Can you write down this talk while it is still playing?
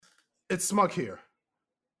It's Smug here.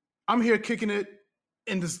 I'm here kicking it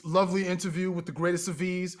in this lovely interview with the greatest of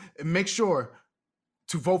V's. And make sure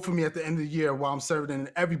to vote for me at the end of the year while I'm serving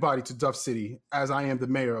everybody to Duff City, as I am the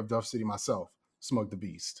mayor of Duff City myself, Smug the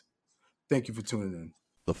Beast. Thank you for tuning in.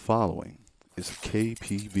 The following is a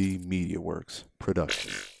KPV Media Works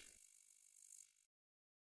production.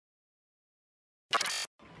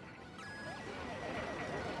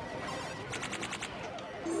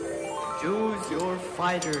 Choose your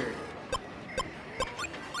fighter.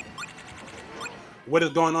 What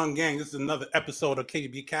is going on, gang? This is another episode of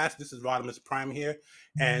KPV Cast. This is Rodimus Prime here.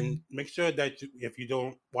 And make sure that if you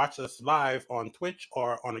don't watch us live on Twitch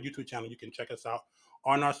or on a YouTube channel, you can check us out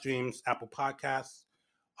on our streams, Apple Podcasts,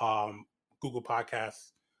 Google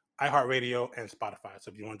Podcasts, iHeartRadio, and Spotify. So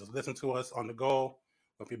if you want to listen to us on the go,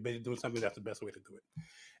 or if you're busy doing something, that's the best way to do it.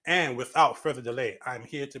 And without further delay, I'm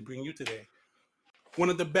here to bring you today one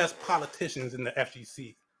of the best politicians in the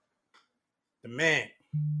FGC, the man,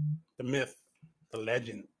 the myth, the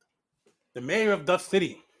legend, the mayor of Duff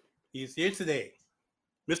City. He's here today,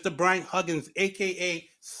 Mr. Bryant Huggins, a.k.a.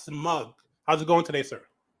 Smug. How's it going today, sir?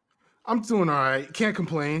 I'm doing all right. Can't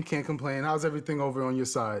complain. How's everything over on your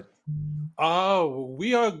side? Oh,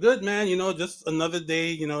 we are good, man. You know, just another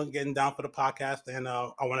day, getting down for the podcast. And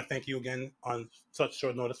I want to thank you again on such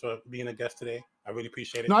short notice for being a guest today. I really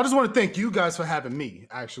appreciate it. No, I just want to thank you guys for having me,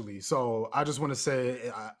 actually. So I just want to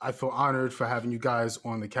say I feel honored for having you guys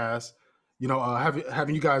on the cast.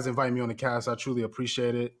 Having you guys invite me on the cast, I truly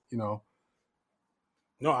appreciate it. No,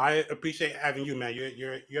 I appreciate having you, man.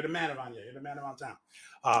 You're the man around here. You're the man around town.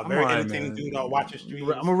 Very right, entertaining dude. Watch your streams.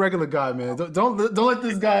 I'm a regular guy, man. Don't let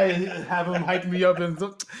this guy have him hype me up, and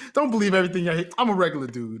don't believe everything I hate. I'm a regular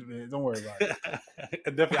dude, man. Don't worry about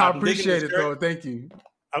it. I appreciate it, though. Thank you.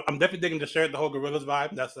 I'm definitely digging the shirt, the whole Gorillaz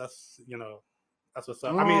vibe. That's what's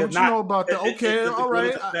up. I mean, what you know about that? Okay, all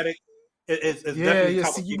right. It's yeah.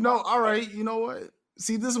 See, all right. You know what?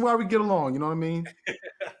 See, this is why we get along. You know what I mean?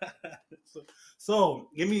 So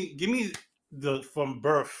give me the from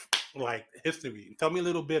birth history. Tell me a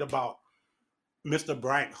little bit about Mr.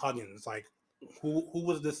 Bryant Huggins. Like, who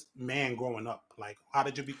was this man growing up? Like, how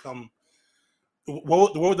did you become?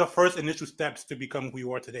 What were the first initial steps to become who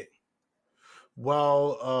you are today?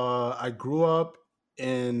 Well, I grew up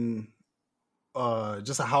in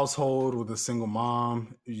just a household with a single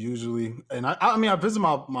mom, usually, and I visit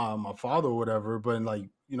my father or whatever, but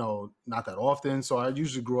not that often. So I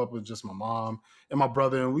usually grew up with just my mom and my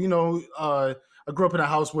brother, and I grew up in a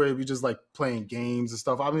house where we just like playing games and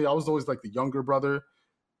stuff. I mean, I was always like the younger brother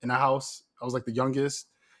in the house. I was like the youngest,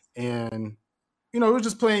 and we were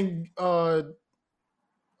just playing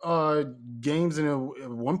games. And at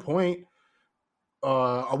one point,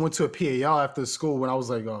 I went to a PAL after school when I was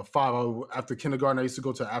like 5. After kindergarten, I used to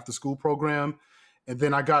go to an after school program, and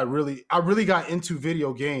then I really got into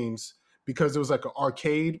video games because there was like an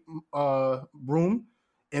arcade room,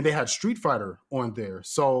 and they had Street Fighter on there.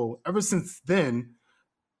 So ever since then,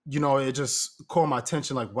 it just caught my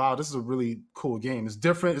attention. Like, wow, this is a really cool game. It's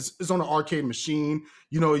different. It's on an arcade machine.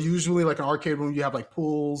 Usually like an arcade room, you have like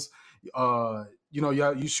pools.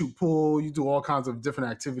 You shoot pool, you do all kinds of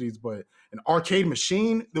different activities, but an arcade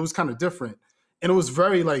machine, it was kind of different. And it was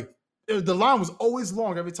very the line was always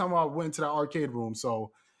long every time I went into that arcade room.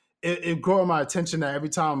 So it grew my attention that every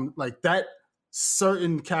time, like, that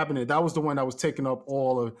certain cabinet, that was the one that was taking up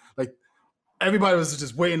all of, like, everybody was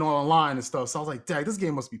just waiting online and stuff. So I was like, dang, this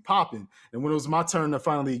game must be popping. And when it was my turn to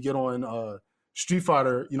finally get on Street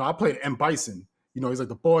Fighter, I played M. Bison. He's like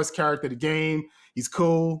the boss character of the game. He's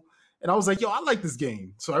cool. And I was like, yo, I like this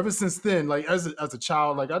game. So ever since then, like as a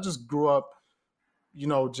child, like I just grew up,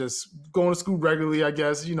 just going to school regularly, I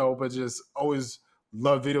guess, but just always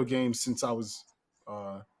loved video games since I was,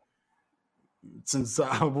 all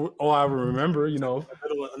I remember, A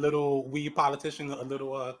little Wii politician, a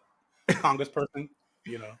little congressperson,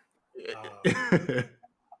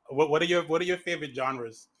 What are your favorite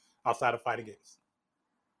genres outside of fighting games?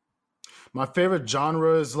 My favorite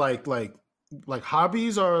genre is like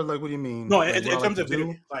hobbies, or like, what do you mean? No, like, in terms of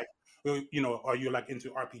video, like, are you like into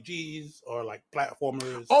RPGs or like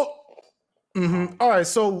platformers? Oh, mm-hmm. All right.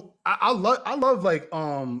 So I love like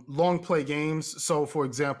long play games. So for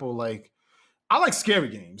example, like I like scary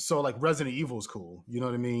games. So like Resident Evil is cool. You know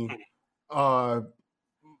what I mean?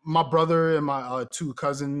 My brother and my 2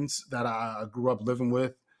 cousins that I grew up living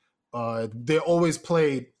with, they always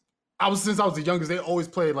played. Since I was the youngest, they always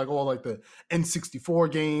played like all like the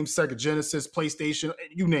N64 games, Sega Genesis, PlayStation,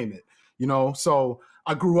 you name it. So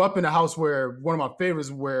I grew up in a house where one of my favorites,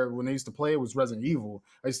 when they used to play, it was Resident Evil.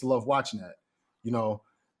 I used to love watching that.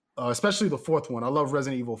 Especially the 4th one. I love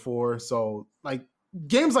Resident Evil 4. So like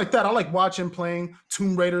games like that, I like watching, playing.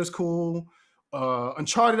 Tomb Raider is cool.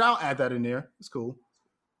 Uncharted, I'll add that in there. It's cool.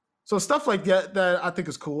 So stuff like that I think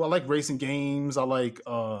is cool. I like racing games. I like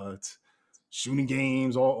shooting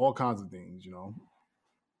games, all kinds of things, you know.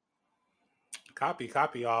 Copy. I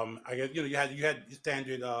guess you had your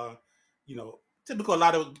standard, typical. A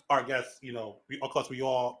lot of our guests, of course, we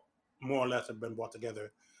all more or less have been brought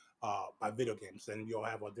together by video games, and we all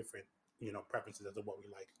have our different, preferences as to what we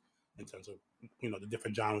like in terms of, the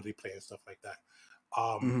different genres we play and stuff like that.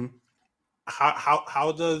 Mm-hmm.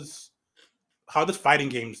 How does fighting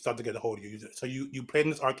games start to get a hold of you? So you played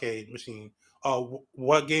in this arcade machine.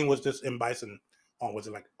 What game was this in Bison on? Was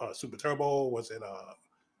it like Super Turbo? Was it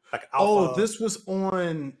like Alpha? Oh, this was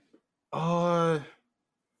on.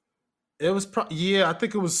 It was I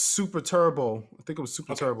think it was Super Turbo.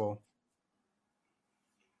 Turbo.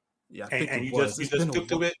 Yeah, I think and it you was. just stick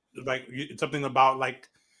to it. Like something about like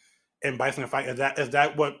in Bison Fight. Is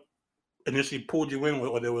that what initially pulled you in,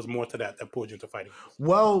 or there was more to that pulled you into fighting?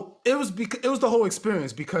 Well, it was the whole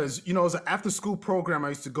experience because it was an after school program I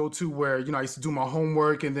used to go to where I used to do my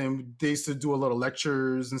homework and then they used to do a little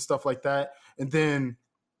lectures and stuff like that. And then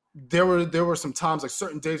there were some times, like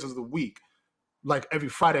certain days of the week, like every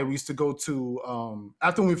Friday we used to go to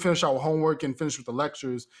after we finish our homework and finish with the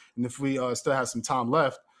lectures, and if we still had some time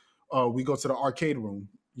left, we go to the arcade room,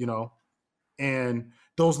 and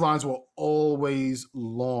those lines were always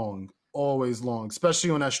long, especially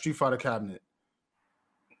on that Street Fighter cabinet.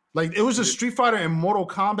 Like it was just Street Fighter and Mortal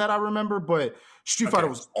Kombat, I remember, but Street Fighter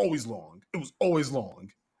was always long. It was always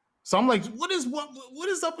long. So I'm like, what is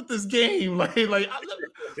up with this game? Like let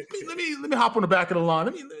me hop on the back of the line.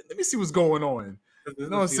 Let me see what's going on. You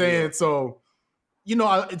know what I'm saying? So,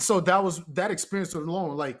 so that experience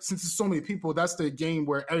alone. Like since there's so many people, that's the game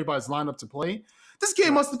where everybody's lined up to play. This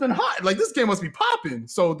game must have been hot. Like this game must be popping.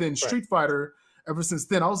 So then Street Fighter. Ever since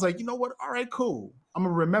then, I was like, you know what? All right, cool. I'm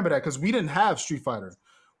gonna remember that because we didn't have Street Fighter.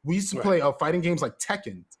 We used to play fighting games like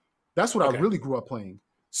Tekken. That's what I really grew up playing.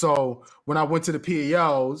 So when I went to the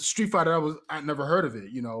PAL, Street Fighter, I never heard of it,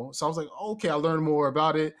 So I was like, okay, I learned more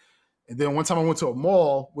about it. And then one time I went to a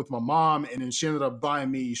mall with my mom, and then she ended up buying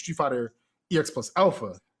me Street Fighter EX Plus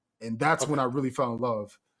Alpha, and that's when I really fell in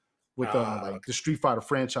love with the Street Fighter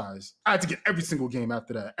franchise. I had to get every single game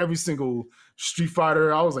after that. Every single Street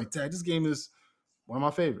Fighter. I was like, Dad, this game is one of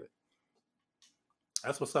my favorite.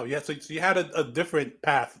 That's what's up. Yeah, so you had a different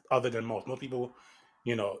path other than most. Most people,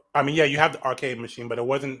 you have the arcade machine, but it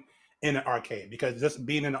wasn't in an arcade because just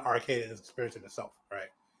being in an arcade is an experience in itself, right?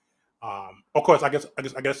 Of course, I guess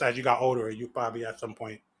as you got older, you probably at some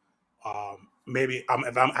point, maybe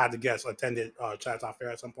if I had to guess, attended Chinatown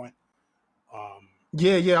Fair at some point. I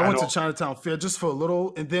went to Chinatown Fair just for a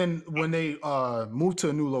little, and then when they moved to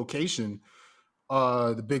a new location,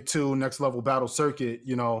 the Big Two Next Level Battle Circuit,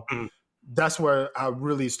 that's where I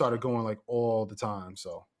really started going like all the time.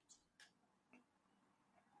 So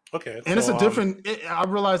okay, and it's a different. I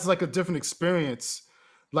realized it's like a different experience.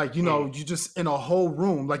 Like you just in a whole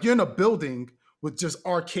room, like you're in a building with just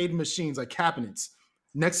arcade machines, like cabinets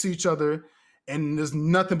next to each other, and there's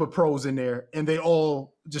nothing but pros in there, and they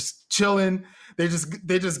all just chilling. They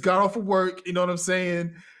just got off of work. You know what I'm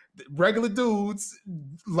saying? Regular dudes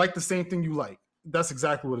like the same thing you like. That's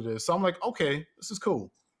exactly what it is. So I'm like, okay, this is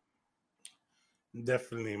cool.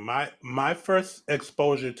 Definitely. My first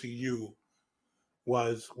exposure to you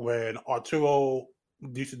was when Arturo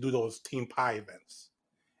used to do those Team Pie events.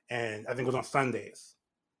 And I think it was on Sundays.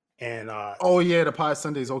 And the Pie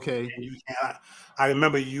Sundays, okay. And I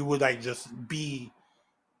remember you would like just be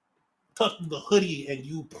tucking the hoodie and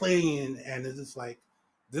you playing, and it's just like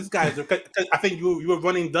this guy's. I think you were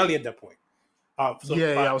running Dudley at that point. I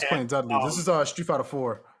was playing Dudley. This is Street Fighter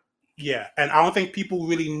 4. Yeah, and I don't think people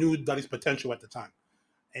really knew Dudley's potential at the time,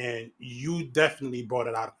 and you definitely brought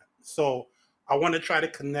it out of him. So I want to try to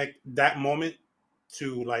connect that moment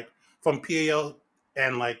to like from PAL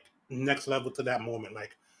and like next level to that moment.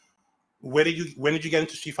 Like, when did you get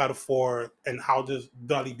into Street Fighter 4, and how does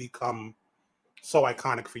Dudley become so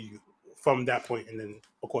iconic for you from that point, and then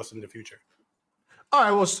of course in the future? All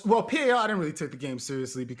right, well, PAL, I didn't really take the game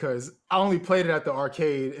seriously because I only played it at the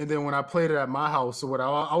arcade, and then when I played it at my house or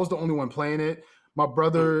whatever, I was the only one playing it. My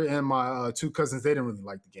brother and my two cousins, they didn't really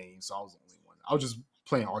like the game, so I was the only one. I was just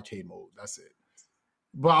playing arcade mode. That's it.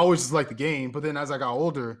 But I always just liked the game. But then as I got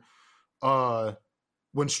older,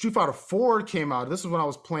 when Street Fighter 4 came out, this is when I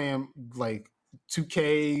was playing like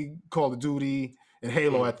 2K, Call of Duty, and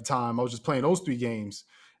Halo at the time. I was just playing those three games.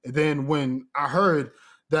 And then when I heard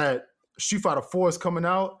that Street Fighter 4 is coming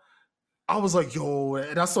out, I was like, yo,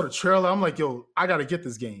 and I saw the trailer. I'm like, yo, I gotta get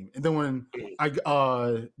this game. And then when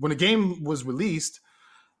the game was released,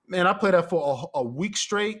 man, I played that for a week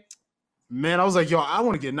straight. Man, I was like, yo, I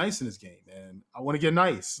want to get nice in this game, man. I want to get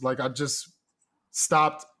nice. Like, I just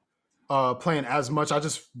stopped playing as much. I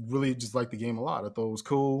just really just liked the game a lot. I thought it was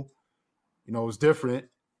cool. You know, it was different.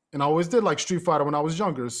 And I always did like Street Fighter when I was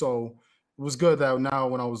younger. So it was good that now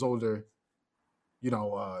when I was older, you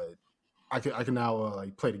know, I can now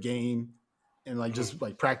like play the game and like just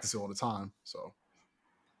like practice it all the time. So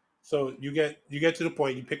you get to the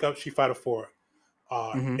point, you pick up Street Fighter 4.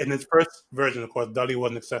 In its first version, of course, Dudley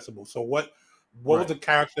wasn't accessible. So what were the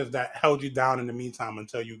characters that held you down in the meantime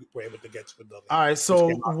until you were able to get to Dudley? All right, so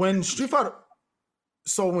when Street Fighter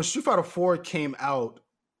 4 came out,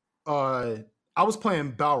 I was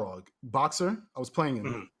playing Balrog, Boxer. I was playing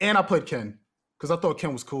him, and I played Ken because I thought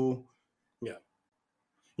Ken was cool. Yeah,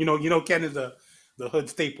 you know, Ken is the hood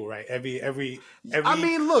staple, right? Every. I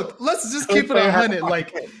mean, look, let's just keep it 100.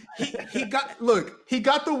 Like he got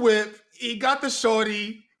the whip. He got the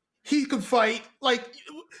shorty. He could fight. Like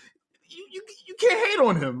you can't hate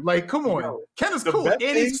on him. Like, come on, Ken is cool, and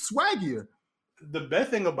he's swaggier. The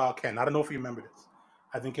best thing about Ken, I don't know if you remember this.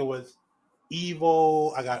 I think it was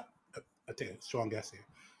Evo. I think a strong guess here.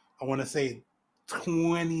 I want to say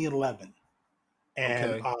 2011,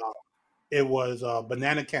 and it was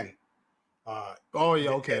Banana Ken. Oh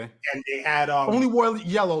yeah, okay. And they had only wore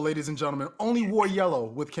yellow, ladies and gentlemen. Only wore yellow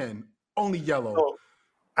with Ken. Only yellow. So,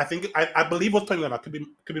 I believe it was 2011. I could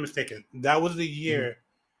be mistaken. That was the year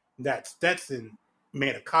that Stetson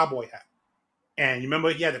made a cowboy hat, and you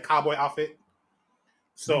remember he had the cowboy outfit.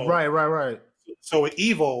 So right. So with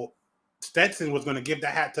Evo, Stetson was going to give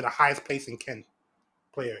that hat to the highest placing Ken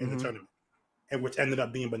player in the tournament, and which ended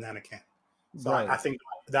up being Banana Ken. So I think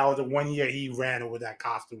that was the 1 year he ran with that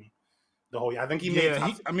costume. The whole year. I think he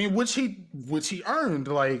made. Which he earned,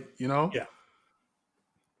 like, you know. Yeah.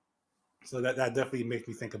 So that definitely makes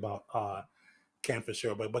me think about Ken for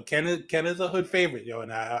sure. But Ken is a hood favorite, yo,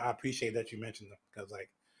 and I appreciate that you mentioned him because like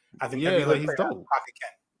I think he's dope.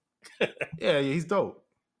 Ken. yeah, he's dope.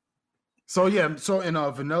 So in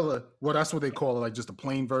vanilla, well, that's what they call it, like just a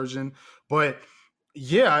plain version. But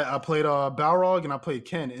yeah, I played Balrog and I played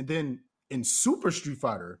Ken, and then in Super Street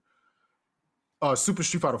Fighter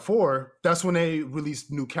 4, that's when they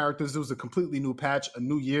released new characters. It was a completely new patch, a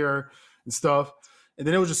new year and stuff. And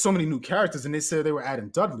then there was just so many new characters, and they said they were adding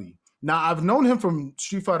Dudley. Now, I've known him from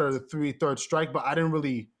Street Fighter 3 Third Strike, but I didn't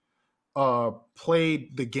really play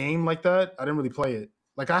the game like that. I didn't really play it.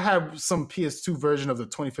 Like, I have some PS2 version of the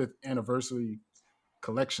 25th anniversary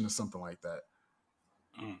collection or something like that.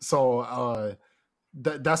 So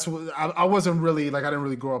that's what I wasn't really, like, I didn't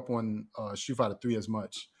really grow up on Street Fighter 3 as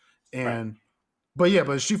much. And but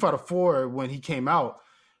Street Fighter 4, when he came out,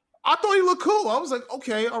 I thought he looked cool. I was like,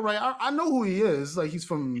 okay, all right. I know who he is. Like, he's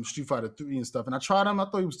from Street Fighter 3 and stuff. And I tried him. I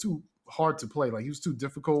thought he was too hard to play. Like, he was too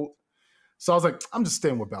difficult. So I was like, I'm just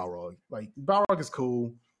staying with Balrog. Like, Balrog is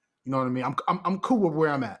cool. You know what I mean? I'm cool with where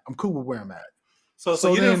I'm at. So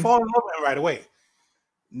you didn't fall in love with him right away?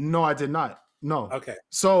 No, I did not. No. Okay.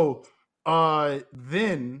 So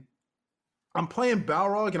then I'm playing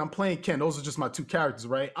Balrog and I'm playing Ken. Those are just my two characters,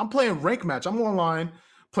 right? I'm playing rank match. I'm online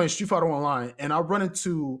playing Street Fighter Online, and I run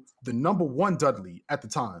into the number 1 Dudley at the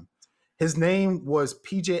time. His name was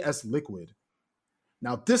PJS Liquid.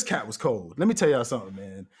 Now, this cat was cold. Let me tell y'all something,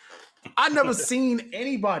 man. I never seen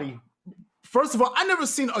anybody. First of all, I never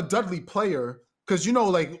seen a Dudley player, because, you know,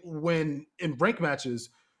 like when in rank matches,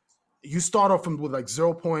 you start off with like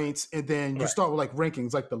 0 points, and then you start with like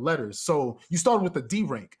rankings, like the letters. So you start with the D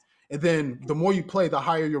rank. And then the more you play, the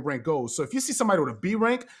higher your rank goes. So if you see somebody with a B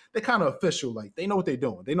rank, they're kind of official. Like, they know what they're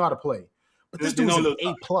doing. They know how to play. But this dude was an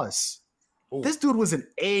A+. This dude was an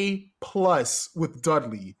A+ with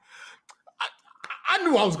Dudley. I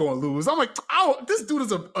knew I was going to lose. I'm like, this dude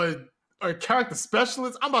is a character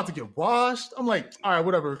specialist. I'm about to get washed. I'm like, all right,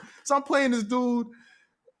 whatever. So I'm playing this dude.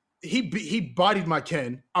 He bodied my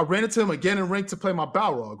Ken. I ran into him again in rank to play my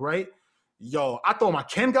Balrog, right? Yo, I thought my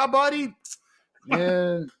Ken got bodied.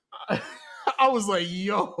 Man, I was like,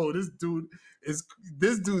 yo,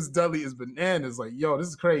 this dude's Dudley is bananas. Like, yo, this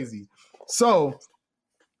is crazy. So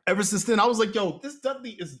ever since then, I was like, yo, this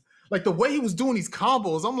Dudley is like, the way he was doing these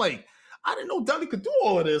combos. I'm like, I didn't know Dudley could do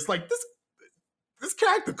all of this. Like, this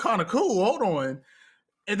character kind of cool. Hold on.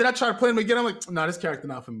 And then I tried to play him again. I'm like, nah, this character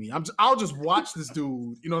not for me. I'll just watch this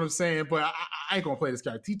dude. You know what I'm saying? But I ain't gonna play this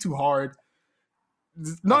character. He too hard.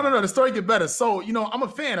 No. The story get better. So, you know, I'm a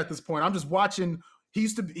fan at this point. I'm just watching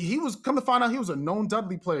he was come to find out he was a known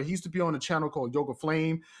Dudley player. He used to be on a channel called Yoga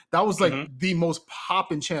Flame. That was like the most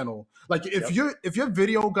popping channel. Like if your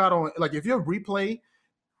video got on, like if your replay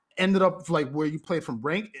ended up like where you played from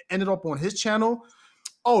rank, it ended up on his channel.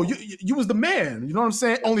 Oh, you was the man. You know what I'm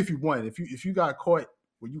saying? Only if you won. If you got caught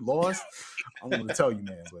where you lost, I'm going to tell you,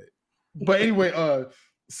 man. But anyway,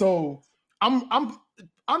 so I'm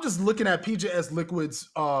just looking at PJS Liquid's.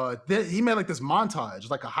 He made like this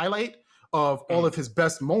montage, like a highlight of all of his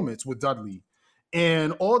best moments with Dudley,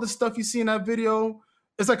 and all the stuff you see in that video.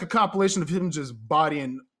 It's like a compilation of him just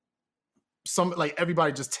bodying some like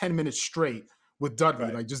everybody just 10 minutes straight with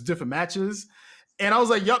Dudley, like just different matches. And I was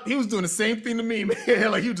like, yup, he was doing the same thing to me,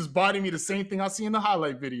 man. Like he was just bodying me the same thing I see in the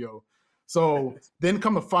highlight video. So then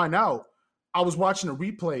come to find out, I was watching a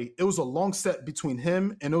replay. It was a long set between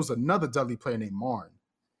him and it was another Dudley player named Marn.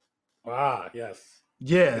 Ah, yes.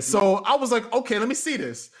 Yeah. So I was like, okay, let me see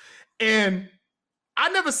this. And I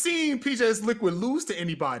never seen PJS Liquid lose to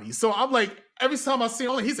anybody. So I'm like, every time I see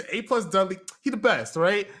him, he's an A+ Dudley. He the best,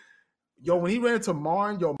 right? Yo, when he ran into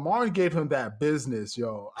Marn, Marn gave him that business,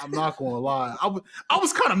 yo. I'm not gonna lie. I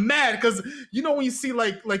was kind of mad because you know when you see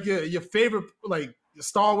like your favorite like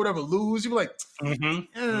star or whatever lose, you be like,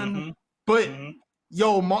 but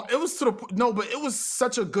yo, it was to the no, but it was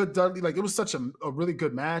such a good Dudley, like it was such a really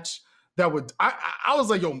good match that would I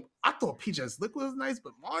was like, yo, I thought PJS Liquid was nice,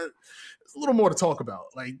 but Marn, there's a little more to talk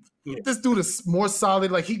about. Like this dude is more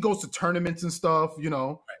solid. Like he goes to tournaments and stuff, you know.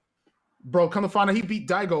 Right. Bro, come to find out he beat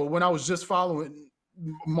Daigo when I was just following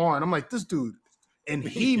Marn. I'm like, this dude. And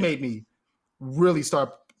he made me really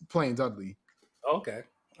start playing Dudley. Okay.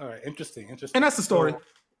 All right. Interesting. And that's the story.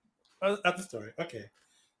 So, that's the story. Okay.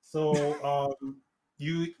 So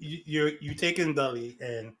you taking Dudley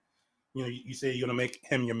and you say you're gonna make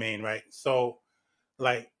him your main, right? So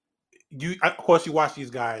like of course you watch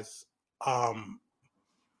these guys.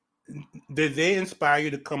 Did they inspire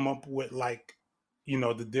you to come up with like,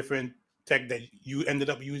 the different tech that you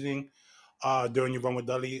ended up using during your run with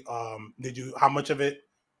Dudley? How much of it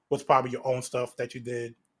was probably your own stuff that you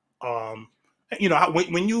did?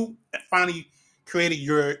 When you finally created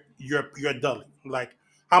your Dudley, like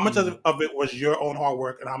how much of it was your own hard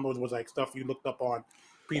work and how much was like stuff you looked up on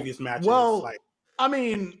previous matches? Well, I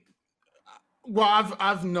mean,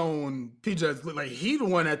 I've known PJ, like he the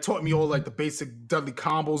one that taught me all like the basic Dudley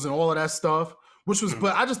combos and all of that stuff. Which was,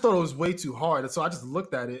 but I just thought it was way too hard. So I just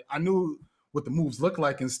looked at it. I knew what the moves looked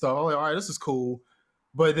like and stuff. I was like, all right, this is cool.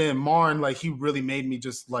 But then Marn, like, he really made me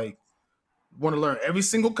just like want to learn every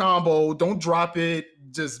single combo. Don't drop it.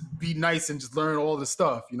 Just be nice and just learn all the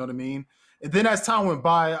stuff. You know what I mean? And then as time went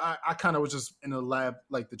by, I kind of was just in the lab,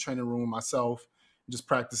 like the training room myself, just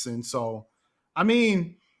practicing. So, I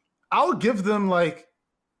mean, I would give them like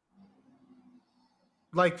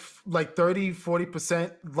 30,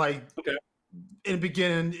 40%, like, okay. In the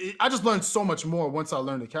beginning, I just learned so much more once I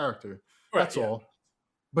learned the character. Right, that's all.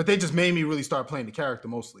 But they just made me really start playing the character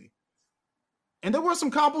mostly. And there were some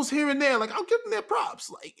combos here and there. Like, I'll give them their props.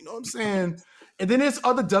 Like, you know what I'm saying? And then there's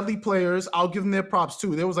other Dudley players. I'll give them their props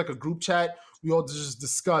too. There was like a group chat. We all just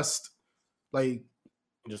discussed like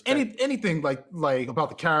anything like about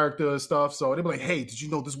the character stuff. So they'd be like, hey, did you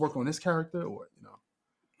know this worked on this character? Or,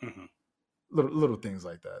 little things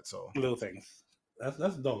like that. So little things.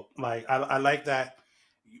 That's dope. Like I like that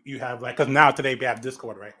you have like, because now today we have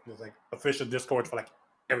Discord, right? There's like official Discord for like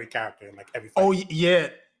every character and like every fight. Oh yeah.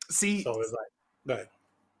 See, so it's like, go ahead.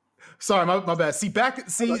 Sorry, my bad.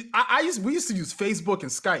 We used to use Facebook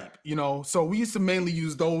and Skype, so we used to mainly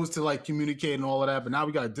use those to like communicate and all of that. But now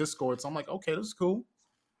we got Discord, so I'm like, okay, this is cool.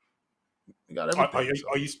 We got everything.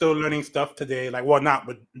 Are you still learning stuff today? Like, well, not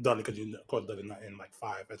with Dudley because of course Dudley's not in like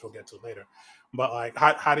 5, as we'll get to later. But like,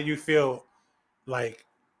 how do you feel? Like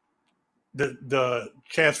the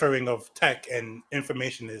transferring of tech and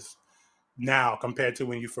information is now compared to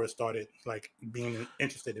when you first started, like being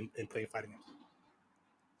interested in playing fighting games?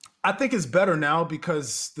 I think it's better now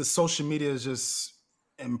because the social media is just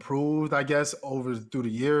improved, I guess, through the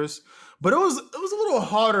years. But it was a little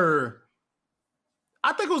harder.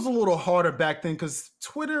 I think it was a little harder back then because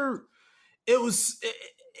Twitter,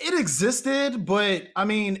 it existed, but I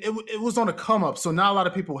mean, it was on a come up. So not a lot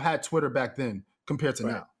of people had Twitter back then compared to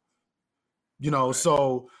now. Right.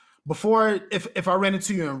 So before, if I ran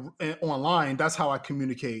into you online, that's how I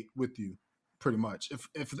communicate with you, pretty much.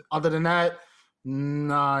 If other than that,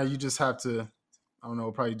 nah, you just have to, I don't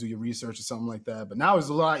know, probably do your research or something like that. But now it's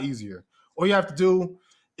a lot easier. All you have to do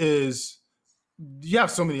is you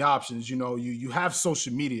have so many options. You have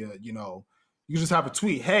social media. You just have a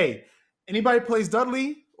tweet. Hey, anybody plays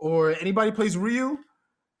Dudley or anybody plays Ryu?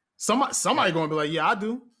 Somebody going to be like, yeah, I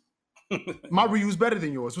do. My Ryu's better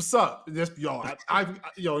than yours. What's up? Just, yo,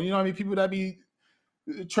 yo, you know what I mean? People that be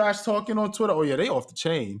trash talking on Twitter. Oh yeah, they off the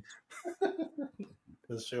chain.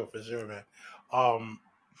 For sure, man. On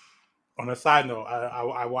a side note,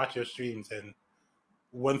 I watch your streams, and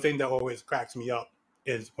one thing that always cracks me up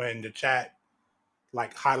is when the chat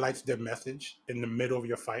like highlights their message in the middle of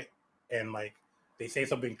your fight, and like they say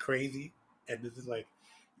something crazy, and this is like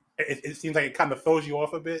it seems like it kind of throws you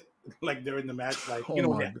off a bit, like during the match, like you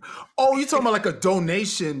you talking about like a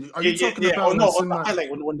donation? Are you talking about? Oh no, on the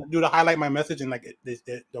highlight when do the highlight my message and like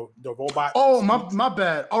the robot? Oh my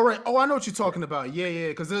bad. All right. Oh, I know what you're talking about. Yeah,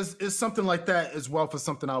 because it's something like that as well for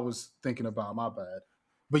something I was thinking about. My bad.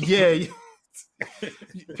 But yeah,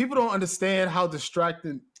 people don't understand how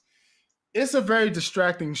distracting. It's a very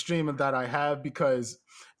distracting stream that I have because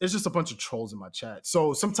it's just a bunch of trolls in my chat.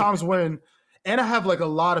 So sometimes and I have like a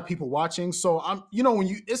lot of people watching. So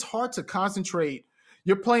it's hard to concentrate.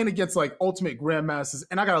 You're playing against like ultimate grandmasters,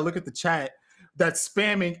 and I gotta look at the chat that's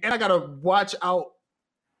spamming, and I gotta watch out.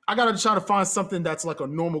 I gotta try to find something that's like a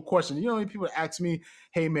normal question. You know, people ask me,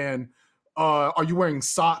 "Hey man, are you wearing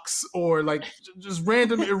socks?" or like just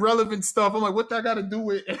random irrelevant stuff. I'm like, what that got to do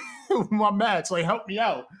with my match? Like, help me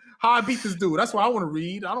out. How I beat this dude? That's what I want to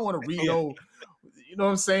read. I don't want to read no. You know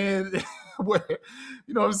what I'm saying? Where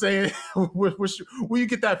you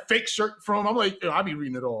get that fake shirt from? I'm like, I'll be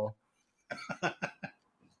reading it all.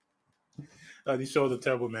 These shows are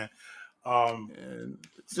terrible, man.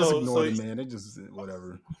 Just ignore them, man. They just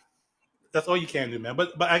whatever. That's all you can do, man.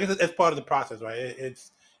 But I guess it's part of the process, right?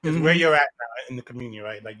 It's where you're at now in the community,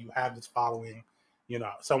 right? Like you have this following, you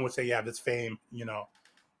know. Some would say you have this fame, you know.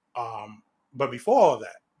 But before all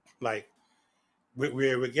that, like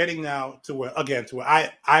we're getting now to where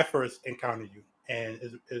I first encountered you, and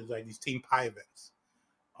it's like these Team Pie events.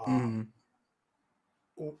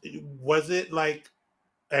 Was it like,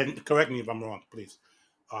 and correct me if I'm wrong, please.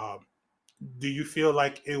 Do you feel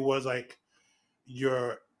like it was like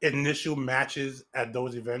your initial matches at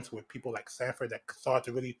those events with people like Sanford that started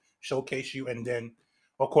to really showcase you, and then,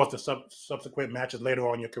 of course, the subsequent matches later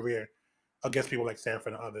on in your career against people like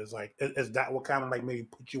Sanford and others? Like, is that what kind of like maybe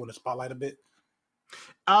put you in the spotlight a bit?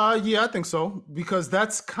 Yeah, I think so, because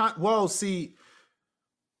that's see.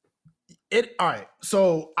 All right.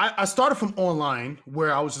 So I started from online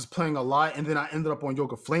where I was just playing a lot, and then I ended up on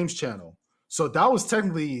Yoga Flames channel. So that was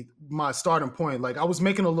technically my starting point. Like I was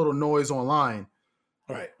making a little noise online.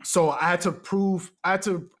 Right. So I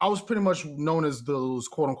was pretty much known as those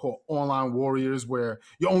quote unquote online warriors where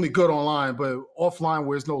you're only good online, but offline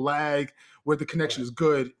where there's no lag, where the connection is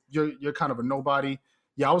good, you're kind of a nobody.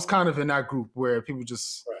 Yeah, I was kind of in that group where people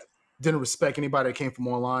just didn't respect anybody that came from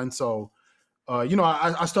online. So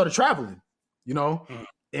I started traveling,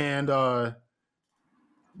 and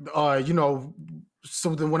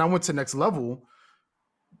so then when I went to Next Level,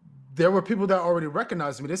 there were people that already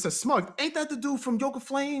recognized me. They said, "Smug, ain't that the dude from Yoga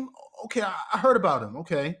Flame?" Okay, I heard about him.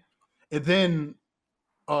 Okay, and then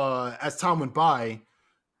as time went by,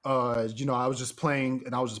 I was just playing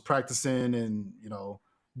and I was just practicing, and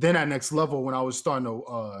then at Next Level when I was starting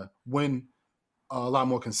to win a lot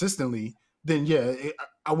more consistently, then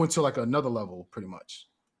I went to like another level pretty much.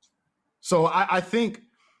 So I think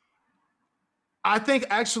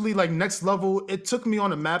actually like Next Level, it took me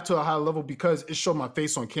on a map to a high level because it showed my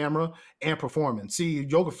face on camera and performance. See,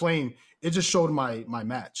 Yoga Flame, it just showed my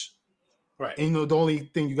match. Right. And the only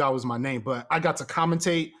thing you got was my name, but I got to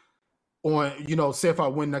commentate on, say if I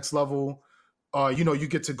win Next Level, you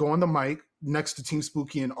get to go on the mic next to Team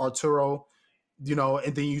Spooky and Arturo,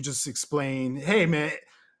 and then you just explain, hey man,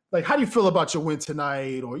 like how do you feel about your win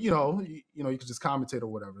tonight? Or, you could just commentate or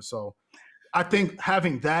whatever. So I think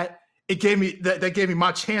having that, it gave me that gave me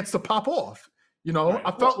my chance to pop off. Right.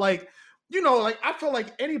 I felt like, I feel like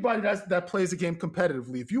anybody that plays the game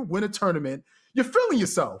competitively, if you win a tournament, you're feeling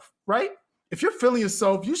yourself, right? If you're feeling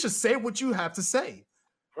yourself, you should say what you have to say.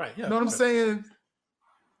 Right. Yeah. You know what I'm saying?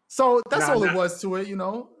 So that's all it was to it,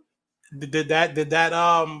 Did that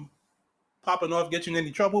popping off get you in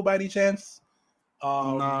any trouble by any chance?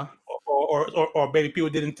 Nah. Or maybe people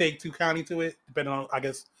didn't take too kindly to it, depending on, I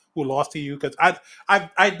guess, who lost to you? Because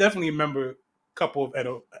I definitely remember a couple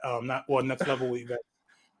of Next Level events,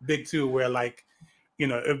 big two, where like,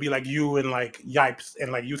 it'd be like you and like Yipes,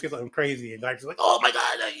 and like you say something crazy, and Yipes is like, oh my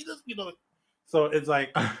god, you just, So it's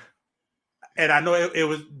like, and I know it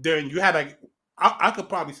was during, you had like, I could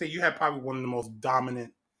probably say you had probably one of the most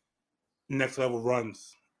dominant Next Level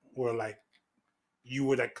runs, where like you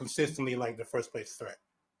were like consistently like the first place threat.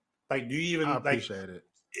 Like, do you even I appreciate it.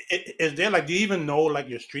 Is there like, do you even know like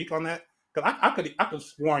your streak on that? Because I could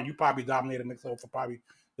sworn you probably dominated Next Level for probably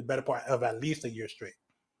the better part of at least a year straight.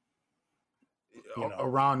 You know,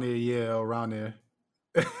 Around there, yeah, around there.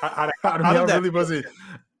 how I does that really feel? wasn't.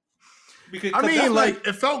 Because I 'cause mean, like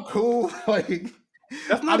it felt cool. Like,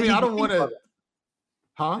 that's I not an mean, I easy don't want feat, to, brother.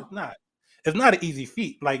 huh? It's not. It's not an easy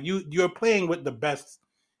feat. Like you're playing with the best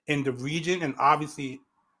in the region, and obviously,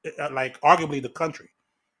 like arguably the country.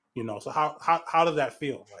 You know, so how does that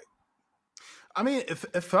feel? Like, I mean,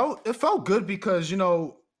 it felt good because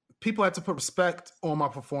people had to put respect on my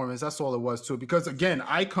performance. That's all it was to it. Because again,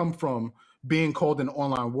 I come from being called an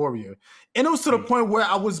online warrior, and it was to the mm, point where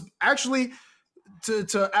I was actually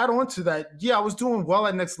to add on to that. Yeah, I was doing well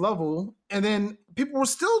at next level, and then people were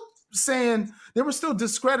still saying they were still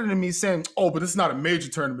discrediting me, saying, "Oh, but this is not a major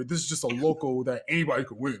tournament. This is just a local that anybody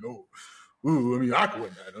could win." Oh, ooh, I mean, I could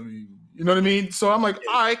win that. I mean, you know what I mean? So I'm like,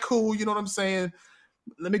 all right, cool. You know what I'm saying?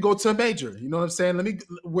 Let me go to a major. You know what I'm saying? Let me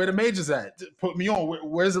where the major's at. Put me on.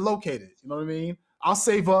 Where's it located? You know what I mean? I'll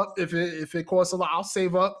save up if it costs a lot. I'll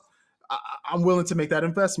save up. I'm willing to make that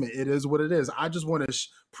investment. It is what it is. I just want to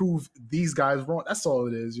prove these guys wrong. That's all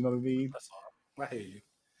it is. You know what I mean? that's all. I hear you.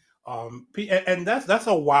 And that's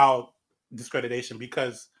a wild discreditation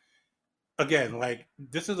because again, like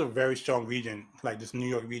this is a very strong region, like this New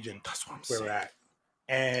York region That's what I'm where saying. we're at,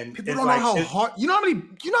 and People it's don't know like how hard. You know how many?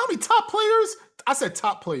 You know how many top players? I said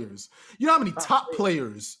top players. You know how many top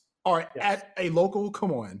players are yes. at a local?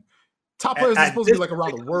 Come on, top players are supposed to be like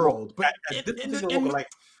around the world, but at this particular local, like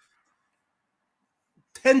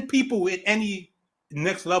 10 people in any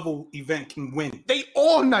next level event can win. they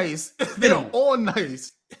all nice. They're all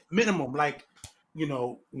nice. Minimum. Like, you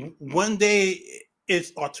know, one day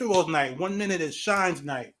it's Arturo's night, 1 minute is Shine's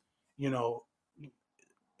night, you know,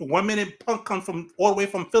 1 minute Punk comes from all the way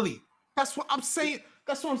from Philly. That's what I'm saying.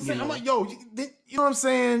 That's what I'm saying. You I'm know. like, yo, you know what I'm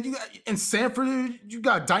saying? You got in Sanford, you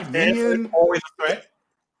got Stanford Dominion. always a threat.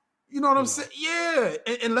 You know what I'm saying? Yeah,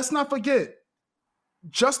 and let's not forget,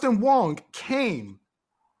 Justin Wong came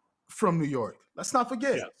from New York. Let's not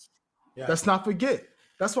forget. Yes. Yes. Let's not forget.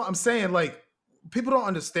 That's what I'm saying. Like, people don't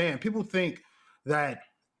understand. People think that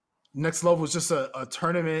next level is just a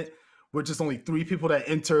tournament with just only 3 people that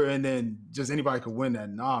enter and then just anybody could win that.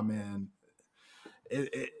 Nah, man.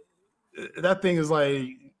 That thing is like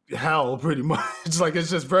hell, pretty much. Like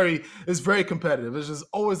it's very competitive. It's just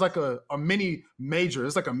always like a mini major.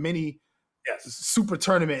 It's like a mini super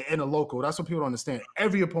tournament in a local. That's what people don't understand.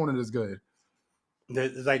 Every opponent is good.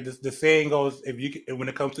 It's like the saying goes: when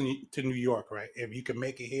it comes to New York, right? If you can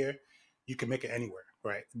make it here, you can make it anywhere,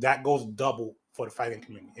 right? That goes double for the fighting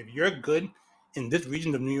community. If you're good in this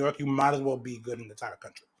region of New York, you might as well be good in the entire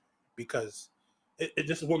country because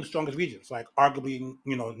this is one of the strongest regions. Like arguably,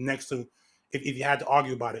 you know, next to if you had to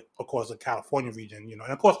argue about it, of course, the California region, you know,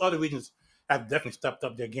 and of course other regions have definitely stepped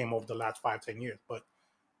up their game over the last 5-10 years, but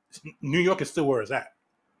New York is still where it's at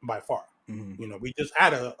by far. Mm-hmm. You know, we just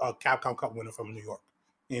had a Capcom Cup winner from New York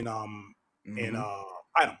in Item.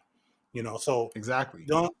 You know, so exactly.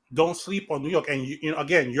 Don't sleep on New York. And you know,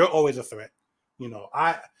 again, you're always a threat. You know,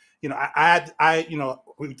 I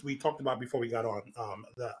we talked about before we got on.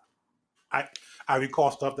 I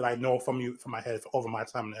recall stuff that I know from my head over my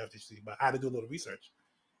time in the FTC, but I had to do a little research.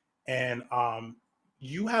 And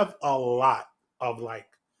you have a lot of like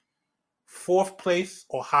 4th place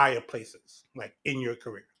or higher places like in your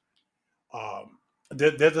career.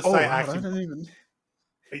 There's a site actually.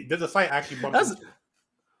 There's a site actually.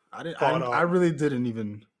 I didn't. I really didn't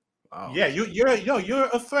even. Yeah, you're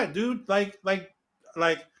a threat, dude. Like my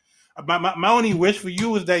only wish for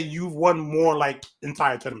you is that you've won more like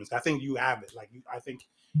entire tournaments. I think you have it. Like I think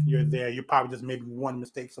you're there. You probably just maybe one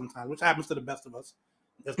mistake sometimes, which happens to the best of us.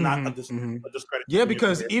 It's not a discredit. Yeah,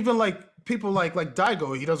 because even like people like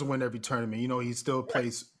Daigo, he doesn't win every tournament. You know, he still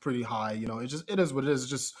plays pretty high. You know, it is what it is.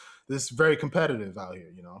 It's just this very competitive out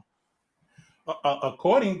here. You know.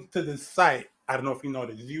 According to this site, I don't know if you know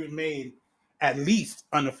this, you made at least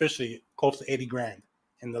unofficially close to $80,000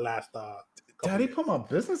 in the last. Daddy, put my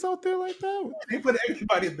business out there like that. They put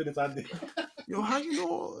everybody's business out there. Yo, how you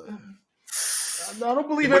know? I don't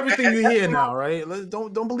believe everything you hear now, right?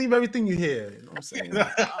 Don't believe everything you hear. You know what I'm saying?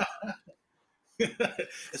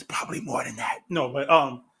 It's probably more than that. No, but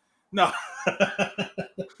no.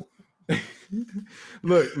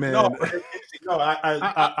 Look, man. No,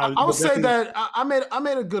 I would say that I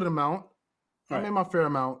made a good amount. Right. I made my fair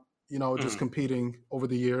amount. You know, just competing over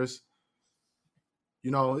the years.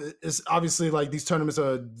 You know, it's obviously like these tournaments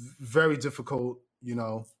are very difficult. You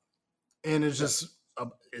know, and it's just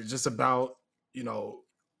about, you know,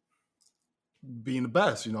 being the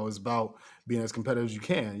best. You know, it's about being as competitive as you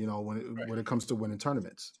can. You know, when it comes to winning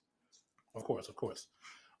tournaments. Of course.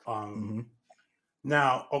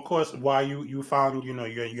 Now, of course, while you found, you know,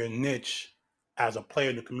 your niche as a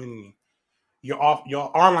player in the community, your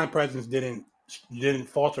online presence didn't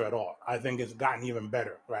falter at all. I think it's gotten even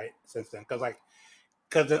better, right, since then.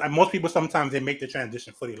 Because most people sometimes they make the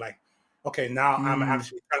transition fully. Like, okay, now I'm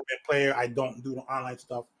actually a tournament player. I don't do the online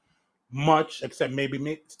stuff much, except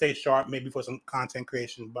maybe stay sharp, maybe for some content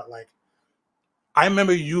creation. But like, I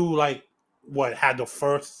remember you had the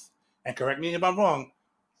first, and correct me if I'm wrong,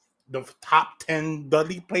 the top 10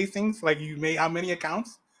 Dudley placings. Like, you made how many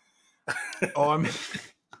accounts? Oh,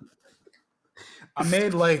 I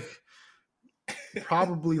made like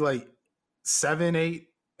probably like 7, 8.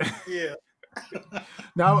 Yeah.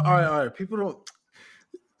 Now, all right. People don't.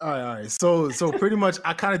 All right. So pretty much,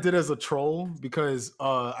 I kind of did it as a troll because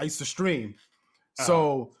I used to stream.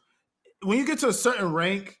 So when you get to a certain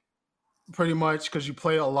rank, pretty much because you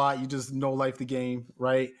play a lot, you just know life the game,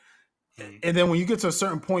 right? And then when you get to a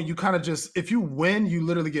certain point, you kind of just, if you win, you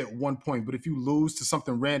literally get 1 point. But if you lose to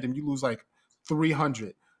something random, you lose like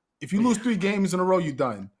 300. If you lose 3 games in a row, you're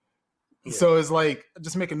done. Yeah. So it's like,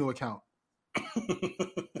 just make a new account.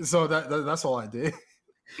 So that's all I did.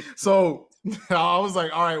 So I was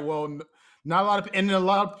like, all right, well, not a lot of, and a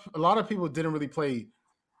lot of people didn't really play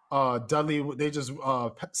Dudley. They just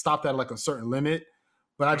stopped at like a certain limit.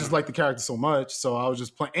 But I just like the character so much, so I was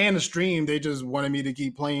just playing. And the stream, they just wanted me to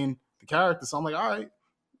keep playing the character, so I'm like, all right.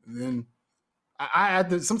 And then I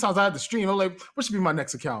had to. Sometimes I had to stream. I'm like, what should be my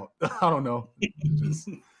next account? I don't know. Just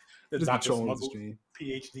Dr. Smuggle, the stream.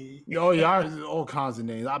 PhD. Oh yeah, all kinds of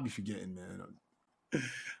names. I'll be forgetting, man.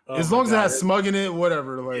 As long as it has Smug in it,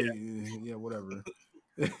 whatever. Like, yeah whatever.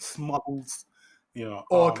 Smuggles. You know,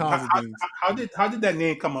 all kinds of things. How did that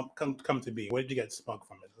name come to be? Where did you get Smug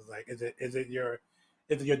from? It was like, is it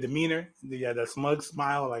your demeanor, the smug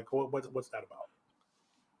smile? Like, what's that about?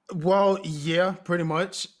 Well, yeah, pretty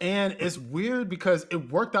much. And it's weird because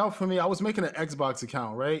it worked out for me. I was making an Xbox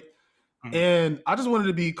account, right? Mm-hmm. And I just wanted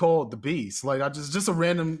to be called the Beast. Like, I just a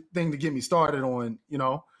random thing to get me started on, you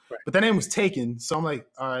know. Right. But that name was taken, so I'm like,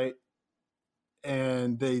 all right.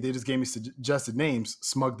 And they just gave me suggested names,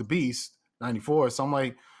 Smug the Beast 94. So I'm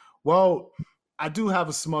like, well, I do have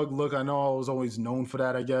a smug look. I know I was always known for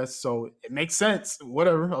that, I guess. So it makes sense.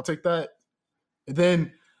 Whatever. I'll take that. And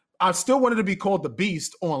then I still wanted to be called the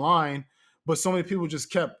Beast online, but so many people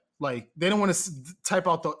just kept like, they don't want to type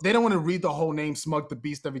out they don't want to read the whole name Smug the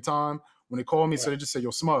Beast every time when they call me. Right. So they just say, yo,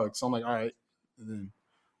 Smug. So I'm like, all right. And then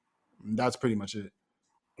that's pretty much it.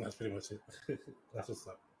 That's pretty much it. That's what's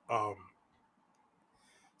up.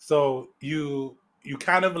 So you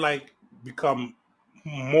kind of like become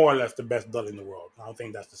more or less the best Dudley in the world. I don't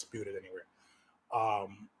think that's disputed anywhere.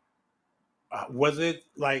 Was it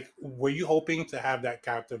like, were you hoping to have that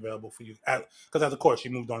character available for you? Because as of course,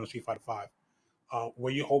 you moved on to Street Fighter V. Were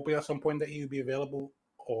you hoping at some point that he would be available?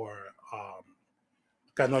 Or,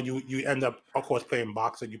 because I know you end up, of course, playing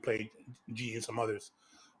Boxer, you played G and some others.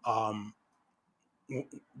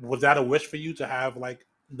 Was that a wish for you to have like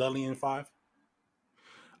Dudley in 5?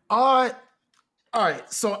 All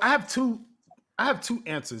right. So I have two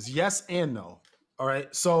answers, yes and no. All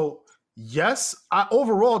right. So yes, I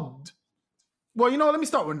overall, well, you know, let me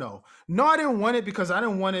start with no. No, I didn't want it because I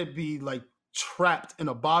didn't want to be like trapped in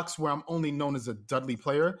a box where I'm only known as a Dudley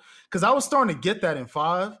player. Because I was starting to get that in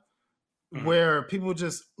 5, where people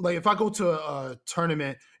just like, if I go to a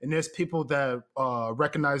tournament and there's people that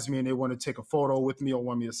recognize me and they want to take a photo with me or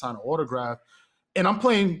want me to sign an autograph, and I'm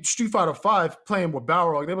playing Street Fighter V, playing with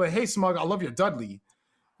Balrog, they're like, hey, Smug, I love your Dudley.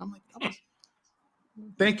 I'm like,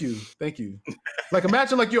 Thank you. Like,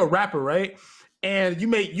 imagine like you're a rapper, right? And you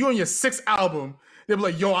on your 6th album. They'd be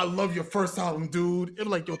like, yo, I love your first album, dude. It'd be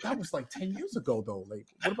like, yo, that was like 10 years ago, though. Like,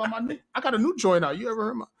 what about my new? I got a new joint out. You ever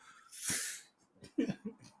heard my?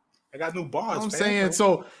 I got new bars. You know what I'm saying?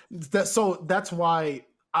 So that's why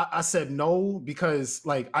I said no, because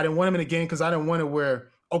like I didn't want him in the game, because I didn't want it where,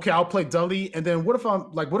 okay, I'll play Dudley, and then what if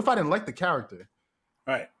I didn't like the character?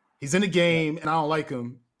 Right. He's in the game and I don't like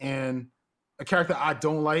him, and a character I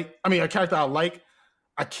don't like. I mean, a character I like,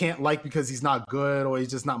 I can't like because he's not good or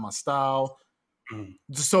he's just not my style.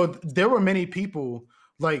 So there were many people,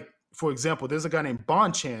 like, for example, there's a guy named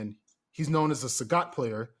Bonchan. He's known as a Sagat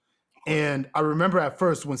player. And I remember at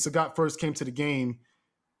first when Sagat first came to the game,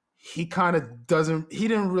 he kind of he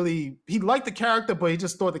liked the character, but he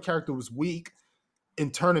just thought the character was weak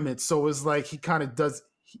in tournaments. So it was like he kind of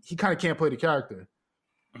can't play the character.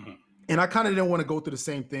 Mm-hmm. And I kind of didn't want to go through the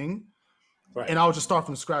same thing. Right. And I would just start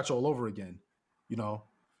from scratch all over again, you know.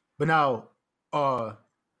 But now,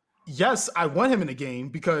 yes, I want him in the game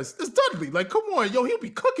because it's Dudley. Like, come on, yo, he'll be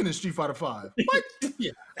cooking in Street Fighter V. What?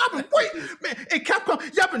 Yeah. I've been waiting, man. Hey,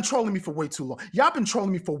 Capcom, y'all been trolling me for way too long.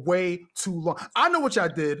 I know what y'all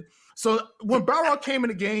did. So when Balrog came in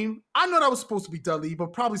the game, I know that was supposed to be Dudley,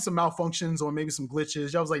 but probably some malfunctions or maybe some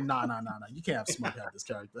glitches. I was like, nah. You can't have Smug have this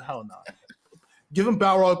character. Hell nah. Give him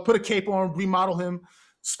Balrog, put a cape on, remodel him.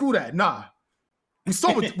 Screw that. Nah. We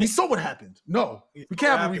saw what happened. No, we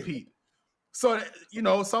can't have a repeat. So,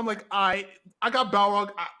 so I'm like, I got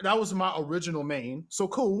Balrog. That was my original main. So